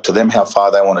really up to them how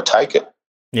far they want to take it.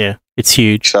 Yeah, it's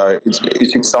huge. So it's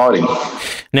exciting.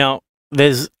 Now,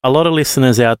 there's a lot of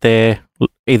listeners out there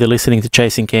either listening to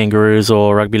Chasing Kangaroos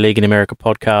or Rugby League in America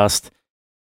podcast,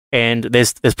 and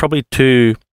there's probably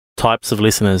two types of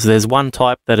listeners. There's one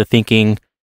type that are thinking,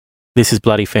 this is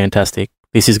bloody fantastic.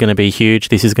 This is going to be huge.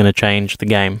 This is going to change the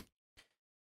game.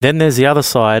 Then there's the other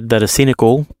side that are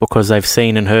cynical because they've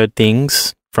seen and heard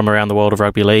things from around the world of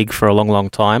rugby league for a long, long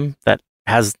time that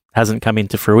hasn't come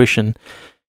into fruition.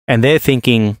 And they're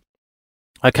thinking,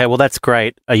 okay, well, that's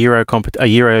great. A Euro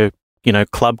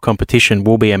club competition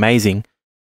will be amazing.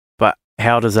 But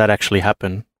how does that actually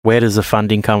happen? Where does the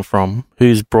funding come from?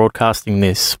 Who's broadcasting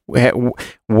this? Where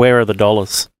are the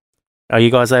dollars? Are you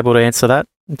guys able to answer that,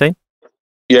 Dean?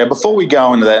 Yeah, before we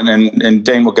go into that, and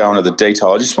Dean will go into the detail,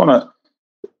 I just want to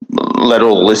let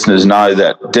all listeners know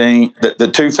that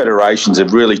the two federations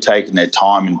have really taken their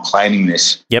time in planning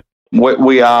this. Yep.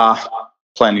 We are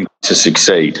planning to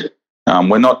succeed.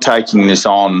 We're not taking this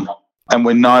on And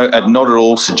we're not at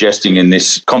all suggesting in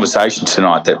this conversation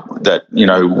tonight that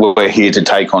we're here to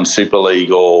take on Super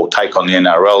League or take on the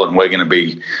NRL and we're going to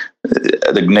be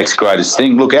the next greatest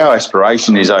thing. Look, our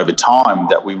aspiration is over time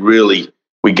that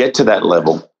we get to that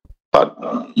level. But,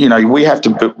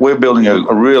 we're building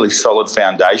a really solid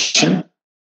foundation,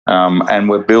 and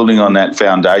we're building on that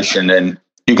foundation. And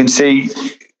you can see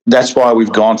that's why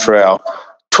we've gone for our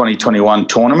 2021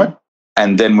 tournament,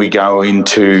 and then we go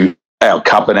into our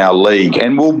cup and our league,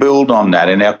 and we'll build on that,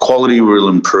 and our quality will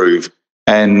improve.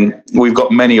 And we've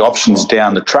got many options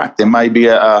down the track. There may be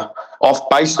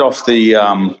based off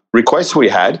the requests we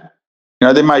had,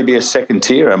 there may be a second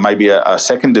tier or maybe a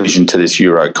second division to this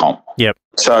Euro comp. Yep.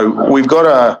 So we've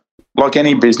got like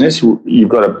any business, you've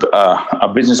got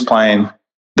a business plan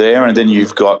there, and then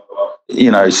you've got,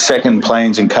 second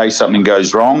plans in case something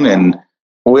goes wrong. And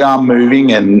we are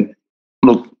moving. And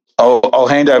look, I'll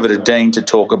hand over to Dean to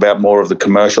talk about more of the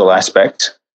commercial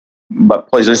aspects. But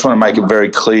please, I just want to make it very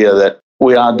clear that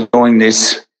we are doing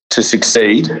this to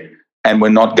succeed, and we're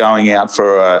not going out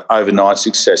for overnight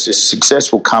success. This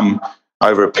success will come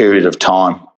over a period of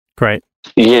time. Great.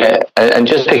 Yeah, and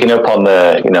just picking up on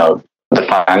the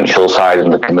financial side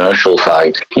and the commercial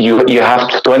side, you have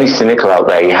to, to any cynical out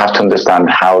there, you have to understand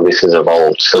how this has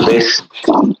evolved. So this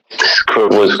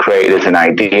was created as an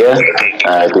idea.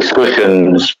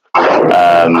 Discussions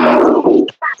were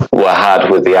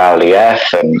had with the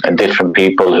RLEF and different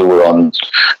people who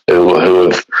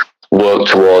have worked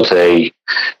towards a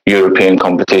European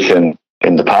competition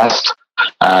in the past.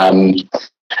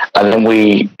 And then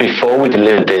before we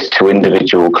delivered this to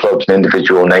individual clubs and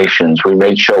individual nations, we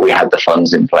made sure we had the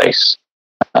funds in place.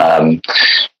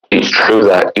 It's true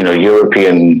that,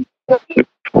 European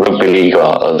rugby league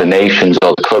or the nations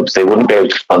or the clubs, they wouldn't be able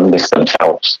to fund this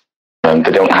themselves. They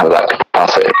don't have that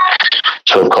capacity.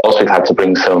 So, of course, we've had to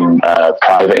bring some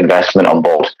private investment on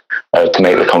board to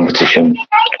make the competition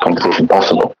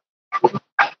possible.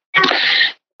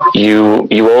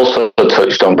 You also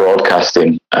touched on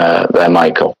broadcasting there,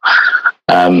 Michael.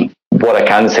 What I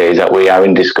can say is that we are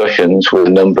in discussions with a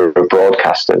number of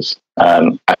broadcasters.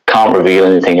 I can't reveal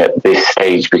anything at this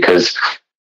stage because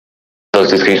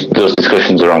those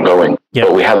discussions are ongoing. Yep.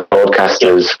 But we have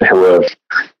broadcasters who have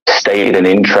stated an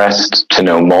interest to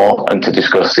know more and to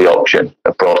discuss the option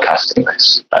of broadcasting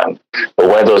this. But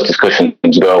where those discussions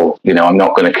go, I'm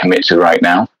not going to commit to right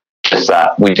now. Just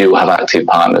that we do have active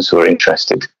partners who are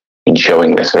interested in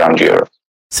showing this around Europe.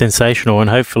 Sensational, and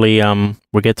hopefully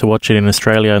we get to watch it in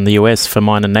Australia and the US for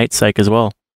mine and Nate's sake as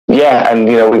well. Yeah, and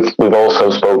we've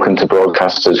also spoken to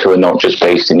broadcasters who are not just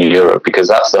based in Europe, because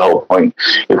that's the whole point.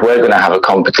 If we're going to have a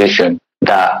competition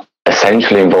that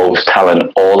essentially involves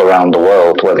talent all around the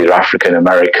world, whether you're African,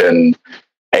 American,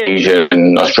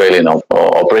 Asian, Australian or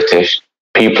British,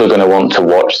 people are going to want to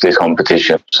watch this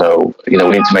competition. So, we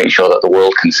need to make sure that the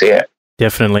world can see it.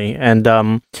 Definitely.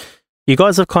 And you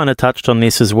guys have kind of touched on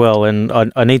this as well, and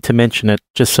I need to mention it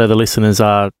just so the listeners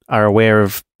are aware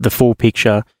of the full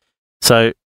picture.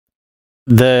 So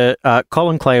the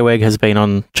Colin Clayweg has been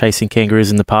on Chasing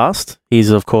Kangaroos in the past. He's,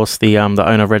 of course, the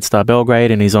owner of Red Star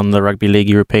Belgrade, and he's on the Rugby League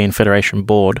European Federation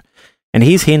board. And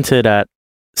he's hinted at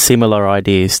similar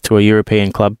ideas to a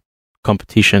European club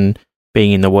competition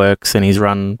being in the works, and he's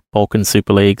run Balkan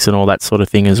Super Leagues and all that sort of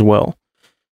thing as well.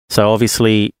 So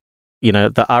obviously,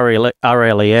 the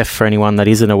RLEF, for anyone that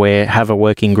isn't aware, have a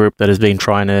working group that has been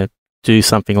trying to do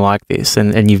something like this.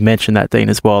 And you've mentioned that, Dean,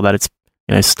 as well, that it's,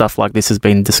 stuff like this has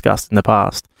been discussed in the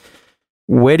past.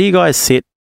 Where do you guys sit,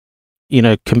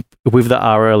 with the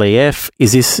RLEF?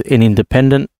 Is this an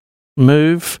independent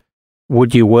move?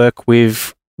 Would you work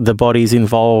with the bodies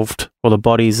involved or the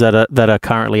bodies that are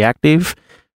currently active?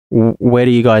 Where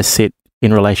do you guys sit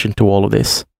in relation to all of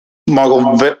this?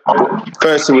 Michael,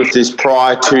 firstly, with this,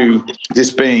 prior to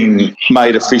this being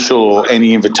made official or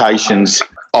any invitations,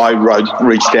 I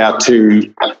reached out to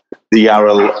the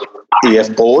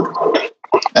RLEF board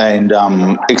and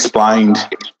explained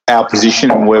our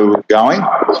position and where we were going.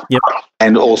 Yep.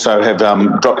 And also have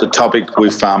dropped the topic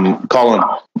with Colin.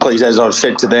 Please, as I've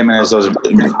said to them and as I was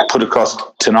put across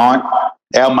tonight,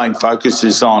 our main focus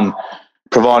is on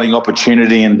providing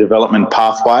opportunity and development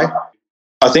pathway.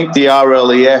 I think the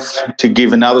RLEF, to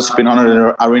give another spin on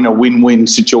it, are in a win-win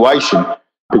situation,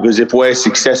 because if we're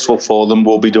successful for them,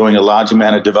 we'll be doing a large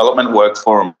amount of development work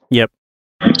for them. Yep.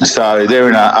 So they're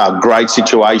in a great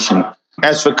situation.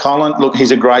 As for Colin, look,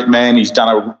 he's a great man. He's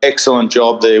done an excellent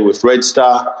job there with Red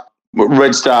Star.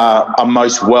 Red Star are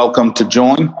most welcome to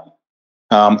join,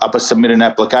 submit an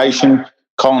application.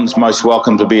 Colin's most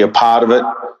welcome to be a part of it.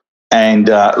 And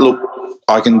look,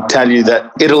 I can tell you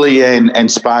that Italy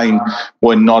and Spain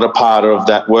were not a part of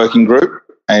that working group,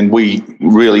 and we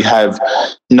really have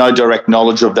no direct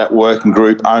knowledge of that working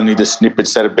group, only the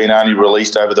snippets that have been only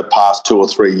released over the past 2 or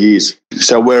 3 years.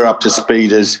 So we're up to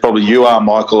speed, as probably you are,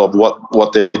 Michael, of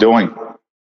what they're doing.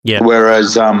 Yeah.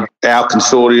 Whereas our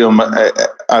consortium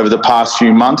over the past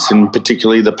few months, and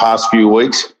particularly the past few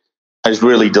weeks, has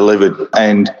really delivered.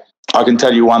 And I can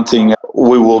tell you one thing,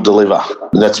 we will deliver.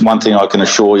 That's one thing I can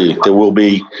assure you. There will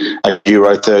be a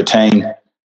Euro 13,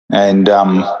 and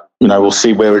we'll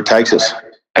see where it takes us.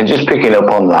 And just picking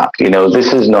up on that,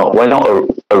 we're not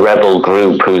a rebel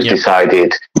group who's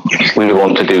decided we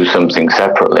want to do something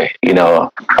separately.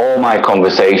 All my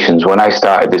conversations when I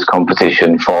started this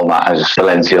competition format as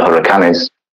Valencia Hurricanes,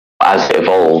 as it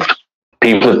evolved,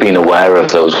 people have been aware of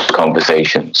those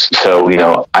conversations. So,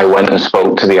 I went and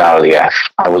spoke to the RLEF.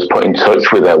 I was put in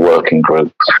touch with their working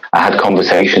group. I had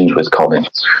conversations with Colin.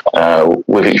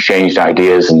 We've exchanged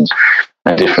ideas and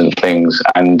different things.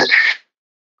 And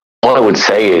what I would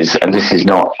say is, and this is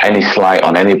not any slight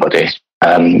on anybody,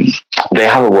 they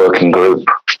have a working group.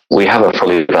 We have a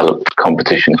fully developed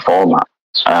competition format.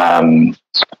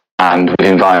 And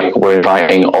we're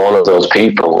inviting all of those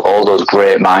people, all those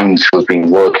great minds who have been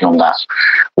working on that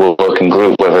working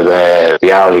group, whether they're the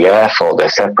RLEF or they're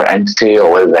separate entity,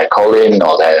 or whether they're Colin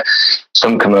or they're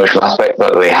some commercial aspect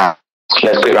that they have.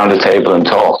 Let's get around the table and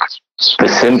talk. The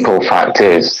simple fact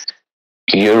is,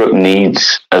 Europe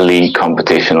needs a league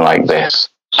competition like this.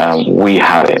 We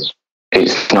have it.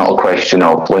 It's not a question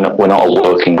of, we're not a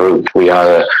working group. We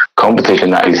are a competition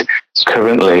that is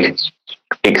currently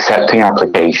accepting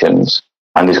applications,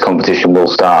 and this competition will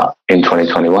start in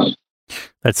 2021.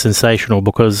 That's sensational,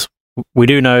 because we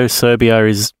do know Serbia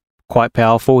is quite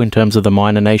powerful in terms of the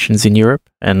minor nations in Europe,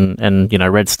 and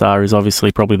Red Star is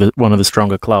obviously probably one of the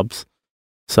stronger clubs.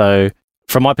 So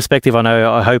from my perspective,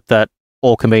 I hope that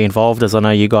all can be involved, as I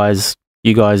know you guys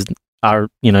are,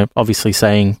 obviously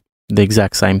saying the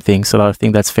exact same thing. So I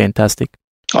think that's fantastic.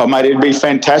 Oh, mate, it'd be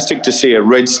fantastic to see a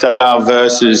Red Star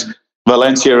versus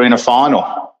Valencia in a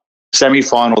final,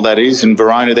 semi-final that is, and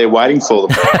Verona, they're waiting for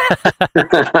them.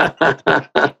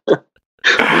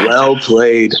 Well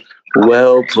played.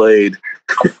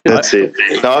 That's it.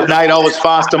 No, Nate, I was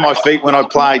fast on my feet when I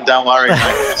played. Don't worry,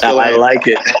 mate. I like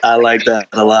it. I like that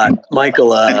a lot, Michael.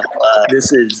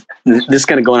 This is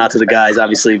kind of going out to the guys.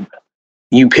 Obviously,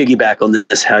 you piggyback on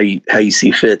this how you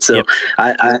see fit. So yep.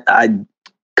 I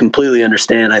completely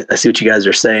understand. I see what you guys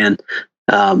are saying,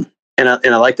 and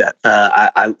I like that.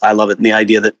 I love it. And the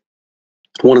idea that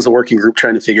one is a working group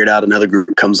trying to figure it out, another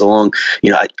group comes along.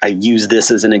 I use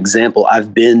this as an example.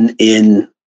 I've been in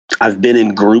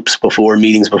groups before,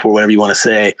 meetings before, whatever you want to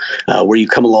say, where you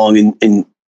come along and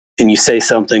you say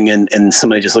something and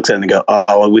somebody just looks at it and go,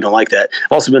 oh, we don't like that.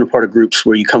 I've also been a part of groups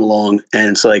where you come along and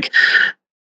it's like,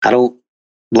 I don't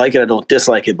like it, I don't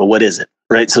dislike it, but what is it?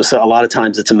 Right. So a lot of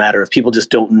times it's a matter of people just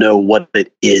don't know what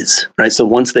it is. Right. So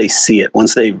once they see it,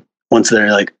 once they're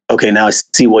like, okay, now I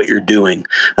see what you're doing.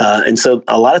 And so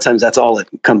a lot of times that's all it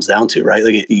comes down to, right?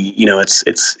 Like,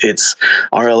 it's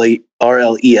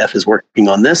RLEF is working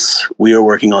on this. We are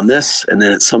working on this. And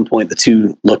then at some point the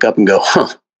two look up and go,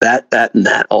 that and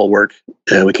that all work.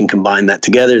 We can combine that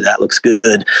together. That looks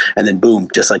good. And then boom,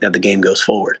 just like that, the game goes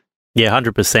forward. Yeah,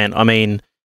 100%. I mean,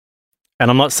 and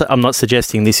I'm not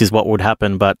suggesting this is what would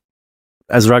happen, but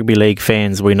as rugby league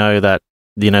fans, we know that,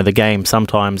 the game,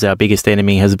 sometimes our biggest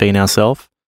enemy has been ourselves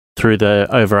through the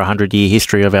over 100-year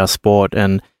history of our sport.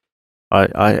 And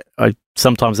I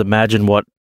sometimes imagine what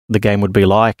the game would be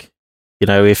like,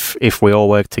 if we all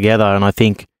work together. And I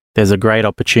think there's a great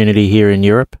opportunity here in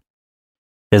Europe.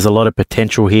 There's a lot of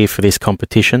potential here for this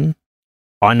competition.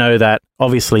 I know that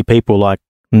obviously people like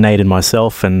Nate and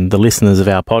myself and the listeners of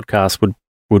our podcast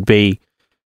would be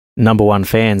number one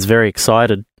fans, very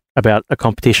excited about a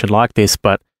competition like this,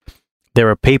 but there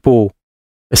are people,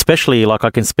 especially like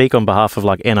I can speak on behalf of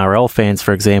like NRL fans,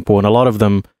 for example, and a lot of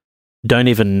them don't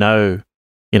even know,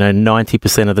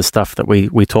 90% of the stuff that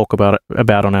we talk about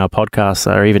on our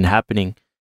podcasts are even happening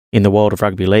in the world of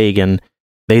rugby league. And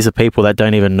these are people that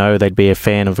don't even know they'd be a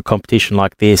fan of a competition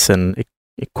like this. And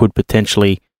it could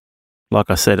potentially, like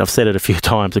I said, I've said it a few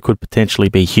times, it could potentially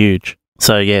be huge.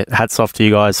 So yeah, hats off to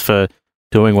you guys for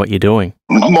doing what you're doing.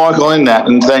 Michael, in that,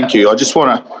 and thank you. I just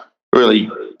want to really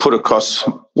put across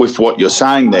with what you're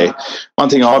saying there. One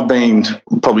thing I've been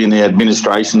probably in the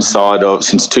administration side of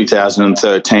since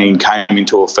 2013, came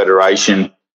into a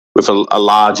federation with a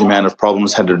large amount of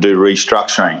problems, had to do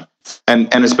restructuring. And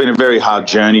it's been a very hard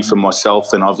journey for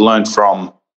myself, and I've learned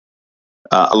from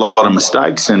a lot of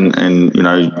mistakes and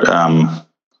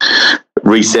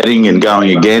resetting and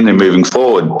going again and moving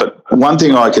forward. But one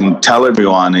thing I can tell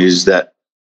everyone is that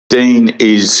Dean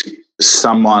is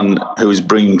someone who is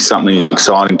bringing something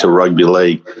exciting to rugby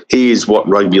league. He is what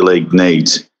rugby league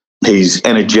needs. He's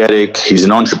energetic. He's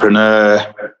an entrepreneur.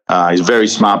 He's a very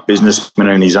smart businessman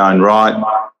in his own right.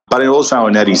 But also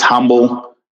in that he's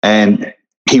humble, and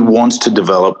he wants to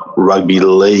develop rugby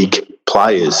league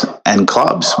players and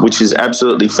clubs, which is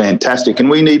absolutely fantastic. And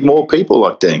we need more people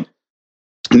like Dean.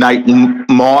 Nate,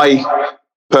 my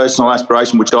personal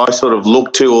aspiration, which I sort of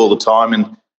look to all the time,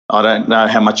 and I don't know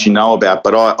how much you know about,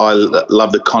 but I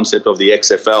love the concept of the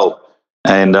XFL,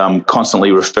 and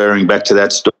constantly referring back to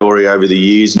that story over the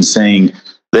years and seeing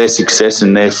their success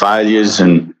and their failures.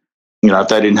 And, if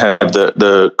they didn't have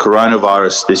the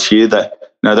coronavirus this year, they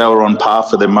were on par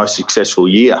for their most successful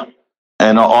year.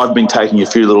 And I've been taking a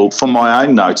few little, from my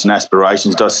own notes and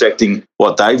aspirations, dissecting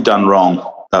what they've done wrong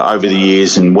over the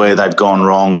years and where they've gone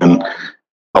wrong, and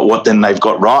but what then they've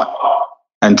got right,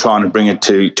 and trying to bring it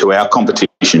to our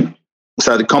competition.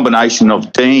 So the combination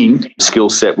of Dean's skill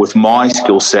set with my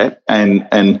skill set, and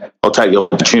I'll take the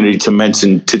opportunity to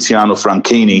mention Tiziano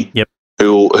Franchini,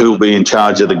 who will be in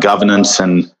charge of the governance,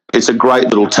 and it's a great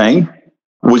little team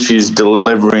which is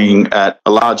delivering at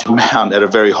a large amount at a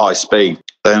very high speed.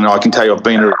 And I can tell you, I've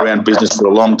been around business for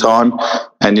a long time,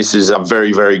 and this is a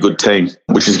very, very good team,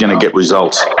 which is going to get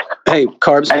results. Hey,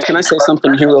 Carbs, can I say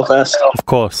something here real fast? Of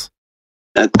course.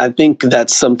 I think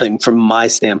that's something from my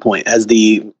standpoint,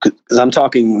 because I'm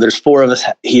talking, there's four of us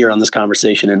here on this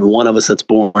conversation, and one of us that's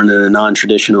born in a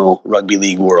non-traditional rugby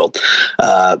league world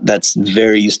that's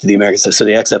very used to the American system. So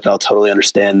the XFL, totally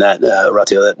understand that,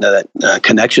 Ratio, that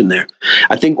connection there.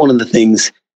 I think one of the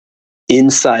things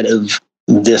inside of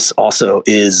this also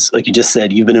is, like you just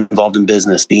said, you've been involved in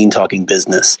business, Dean talking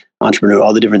business, entrepreneur,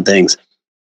 all the different things.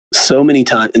 So many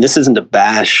times, and this isn't a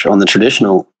bash on the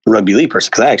traditional rugby league person,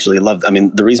 because I actually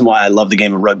the reason why I love the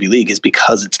game of rugby league is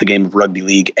because it's the game of rugby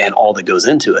league and all that goes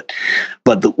into it.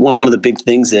 But one of the big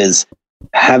things is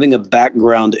having a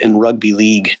background in rugby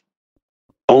league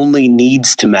only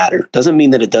needs to matter. Doesn't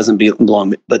mean that it doesn't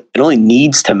belong, but it only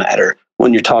needs to matter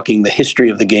when you're talking the history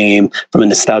of the game from a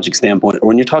nostalgic standpoint, or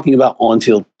when you're talking about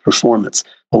on-field performance,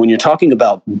 or when you're talking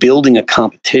about building a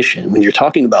competition, when you're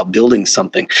talking about building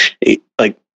something,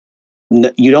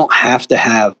 you don't have to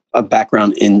have a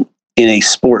background in a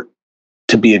sport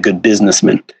to be a good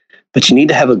businessman, but you need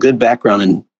to have a good background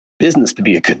in business to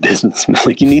be a good businessman.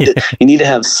 Like you need to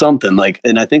have something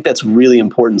and I think that's really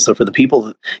important. So for the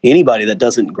people, anybody that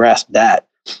doesn't grasp that,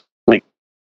 like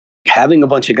having a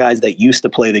bunch of guys that used to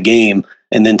play the game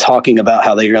and then talking about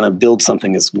how they're going to build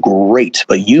something is great,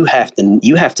 but you have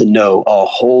to know a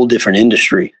whole different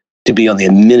industry to be on the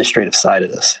administrative side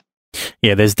of this.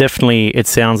 Yeah, it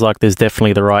sounds like there's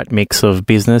definitely the right mix of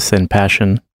business and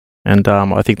passion. And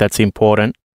I think that's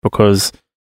important, because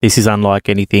this is unlike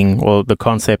anything, or the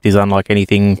concept is unlike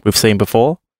anything we've seen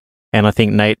before. And I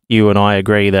think, Nate, you and I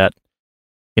agree that,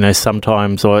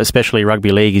 sometimes, or especially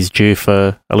rugby league, is due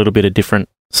for a little bit of different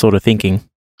sort of thinking.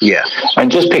 Yeah.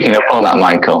 And just picking up on that,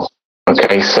 Michael.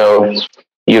 Okay, so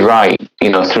you're right.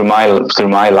 Through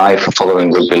my life of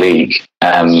following rugby league,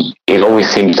 it always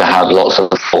seems to have lots of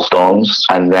full storms,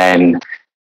 and then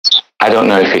I don't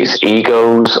know if it's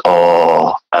egos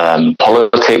or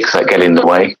politics that get in the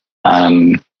way,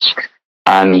 and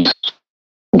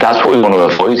that's what we want to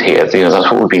avoid here.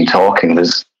 That's what we've been talking.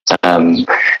 There's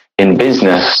in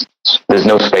business, there's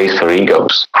no space for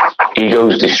egos.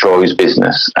 Egos destroys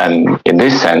business, and in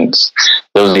this sense,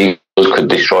 those egos could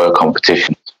destroy a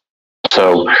competition.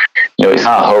 So, it's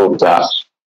our hope that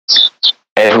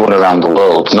everyone around the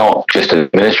world, not just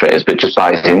administrators, but just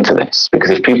buys into this. Because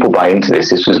if people buy into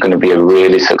this is going to be a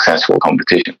really successful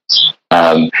competition.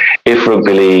 If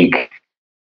rugby league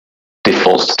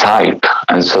defaults to type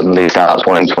and suddenly starts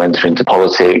wanting to enter into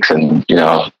politics and,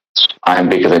 I'm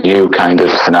bigger than you kind of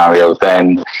scenario,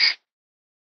 then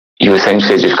you're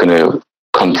essentially just going to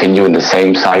continue in the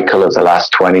same cycle of the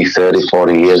last 20, 30,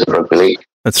 40 years of rugby league.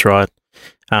 That's right.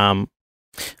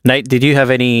 Nate, did you have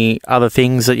any other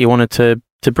things that you wanted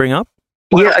to bring up?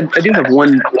 Yeah, I do have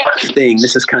one thing.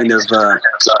 This is kind of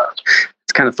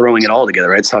it's kind of throwing it all together,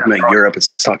 right? It's talking about Europe. It's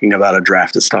talking about a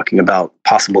draft. It's talking about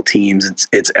possible teams.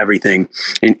 It's everything.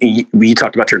 And you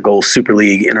talked about your goals, Super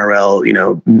League, NRL,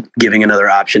 giving another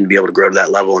option to be able to grow to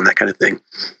that level and that kind of thing.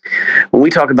 When we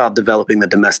talk about developing the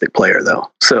domestic player, though,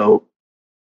 so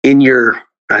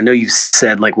I know you've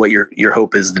said what your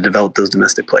hope is to develop those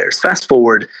domestic players. Fast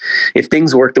forward, if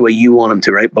things work the way you want them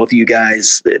to, right? Both of you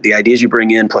guys, the ideas you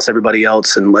bring in plus everybody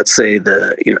else, and let's say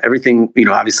everything,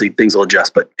 obviously things will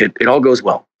adjust, but it all goes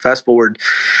well. Fast forward,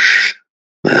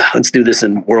 let's do this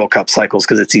in World Cup cycles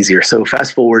because it's easier. So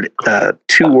fast forward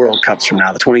 2 World Cups from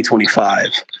now, the 2025.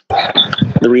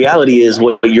 The reality is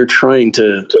what you're trying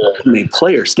to, from a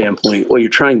player standpoint, what you're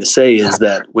trying to say is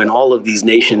that when all of these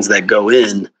nations that go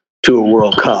in to a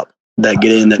World Cup, that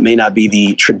get in that may not be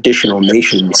the traditional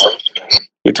nations,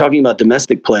 you're talking about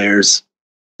domestic players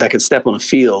that could step on a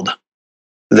field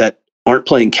that aren't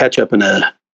playing catch up in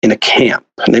a camp.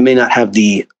 And they may not have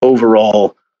the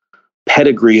overall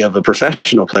pedigree of a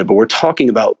professional player, but we're talking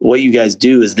about what you guys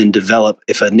do is then develop.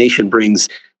 If a nation brings,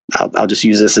 I'll just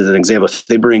use this as an example. If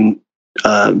they bring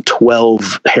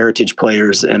 12 heritage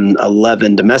players and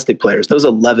 11 domestic players, those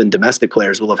 11 domestic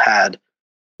players will have had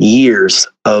years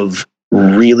of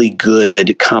really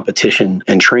good competition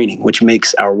and training, which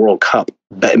makes our World Cup,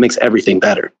 it makes everything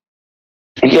better.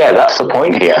 Yeah, that's the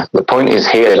point here. The point is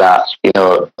here that,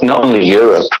 not only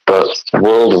Europe, but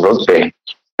world rugby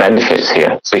benefits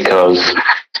here because,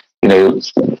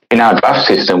 in our draft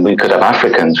system, we could have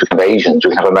Africans, we could have Asians,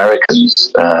 we could have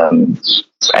Americans,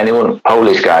 anyone,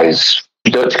 Polish guys,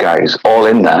 Dutch guys, all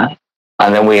in there.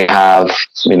 And then we have,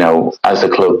 as the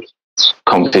club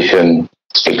competition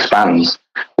expands,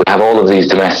 we have all of these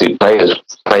domestic players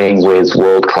playing with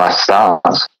world-class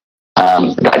stars.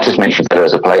 That just makes you better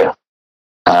as a player.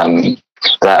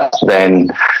 That then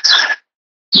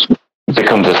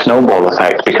becomes a snowball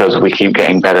effect because we keep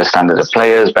getting better standard of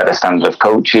players, better standard of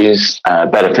coaches,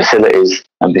 better facilities,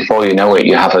 and before you know it,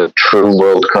 you have a true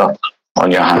World Cup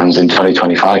on your hands in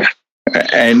 2025.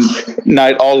 And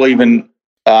Nate, I'll even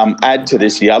add to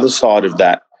this the other side of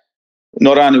that.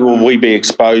 Not only will we be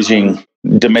exposing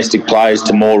domestic players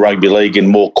to more rugby league and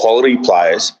more quality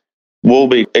players, we'll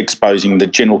be exposing the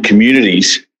general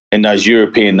communities in those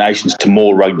European nations to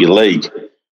more rugby league.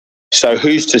 So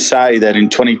who's to say that in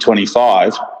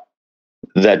 2025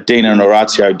 that Dina and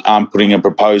Orazio aren't putting a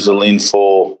proposal in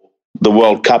for the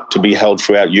World Cup to be held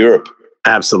throughout Europe?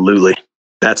 Absolutely.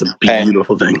 That's a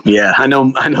beautiful thing. Yeah, I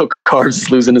know Carves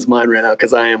is losing his mind right now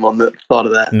because I am on the thought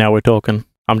of that. Now we're talking.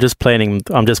 I'm just planning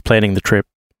the trip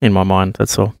in my mind,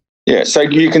 that's all. Yeah, so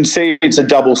you can see it's a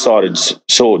double-sided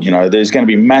sword. There's going to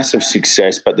be massive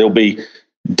success, but there'll be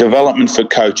development for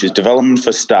coaches, development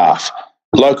for staff.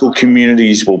 Local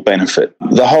communities will benefit.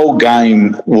 The whole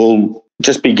game will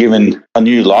just be given a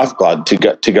new lifeblood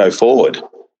to go forward.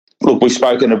 Look, we've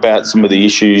spoken about some of the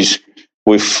issues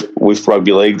with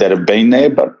rugby league that have been there,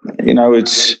 but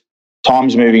it's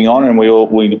time's moving on, and we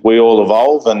all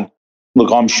evolve. And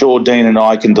look, I'm sure Dean and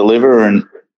I can deliver, and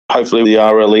hopefully the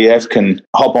RLEF can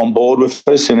hop on board with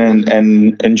us and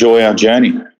enjoy our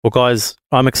journey. Well, guys,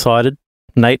 I'm excited.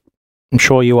 Nate, I'm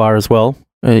sure you are as well.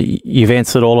 You've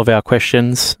answered all of our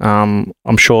questions.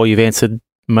 I'm sure you've answered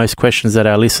most questions that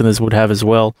our listeners would have as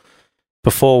well.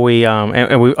 Before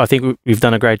I think we've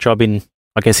done a great job in,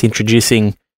 I guess,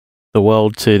 introducing the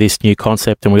world to this new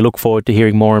concept, and we look forward to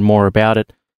hearing more and more about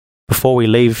it. Before we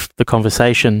leave the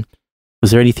conversation,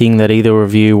 was there anything that either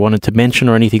of you wanted to mention,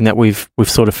 or anything that we've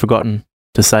sort of forgotten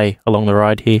to say along the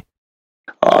ride here?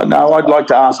 Oh, no, I'd like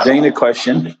to ask Dean a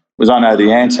question, because I know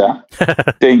the answer.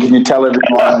 Dean, can you tell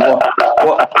everyone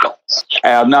what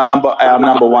our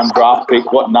number one draft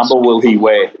pick, what number will he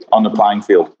wear on the playing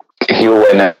field? He will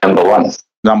wear number 1.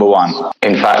 Number 1.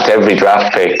 In fact, every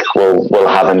draft pick will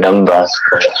have a number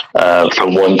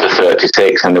from 1 to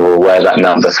 36, and they will wear that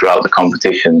number throughout the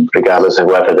competition, regardless of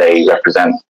whether they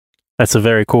represent. That's a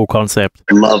very cool concept.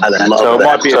 Love that.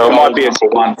 So it might be a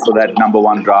good one for that number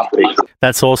 1 draft pick.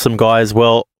 That's awesome, guys.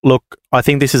 Well, look, I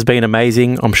think this has been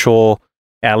amazing. I'm sure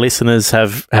our listeners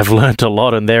have learnt a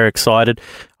lot, and they're excited.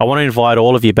 I want to invite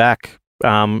all of you back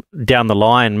down the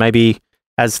line, maybe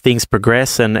as things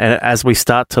progress and as we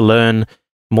start to learn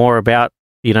more about,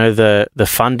 the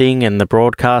funding and the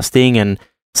broadcasting and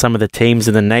some of the teams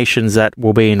and the nations that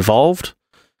will be involved.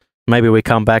 Maybe we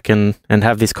come back and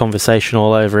have this conversation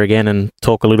all over again and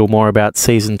talk a little more about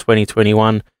season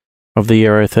 2021 of the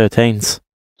Euro 13s.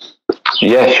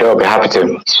 Yeah, sure. I'll be happy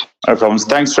to. No problems.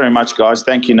 Thanks very much, guys.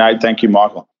 Thank you, Nate. Thank you,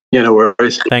 Michael. Yeah, no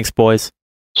worries. Thanks, boys.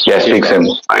 Yeah, speak soon.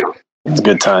 Bye. It's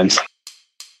good times.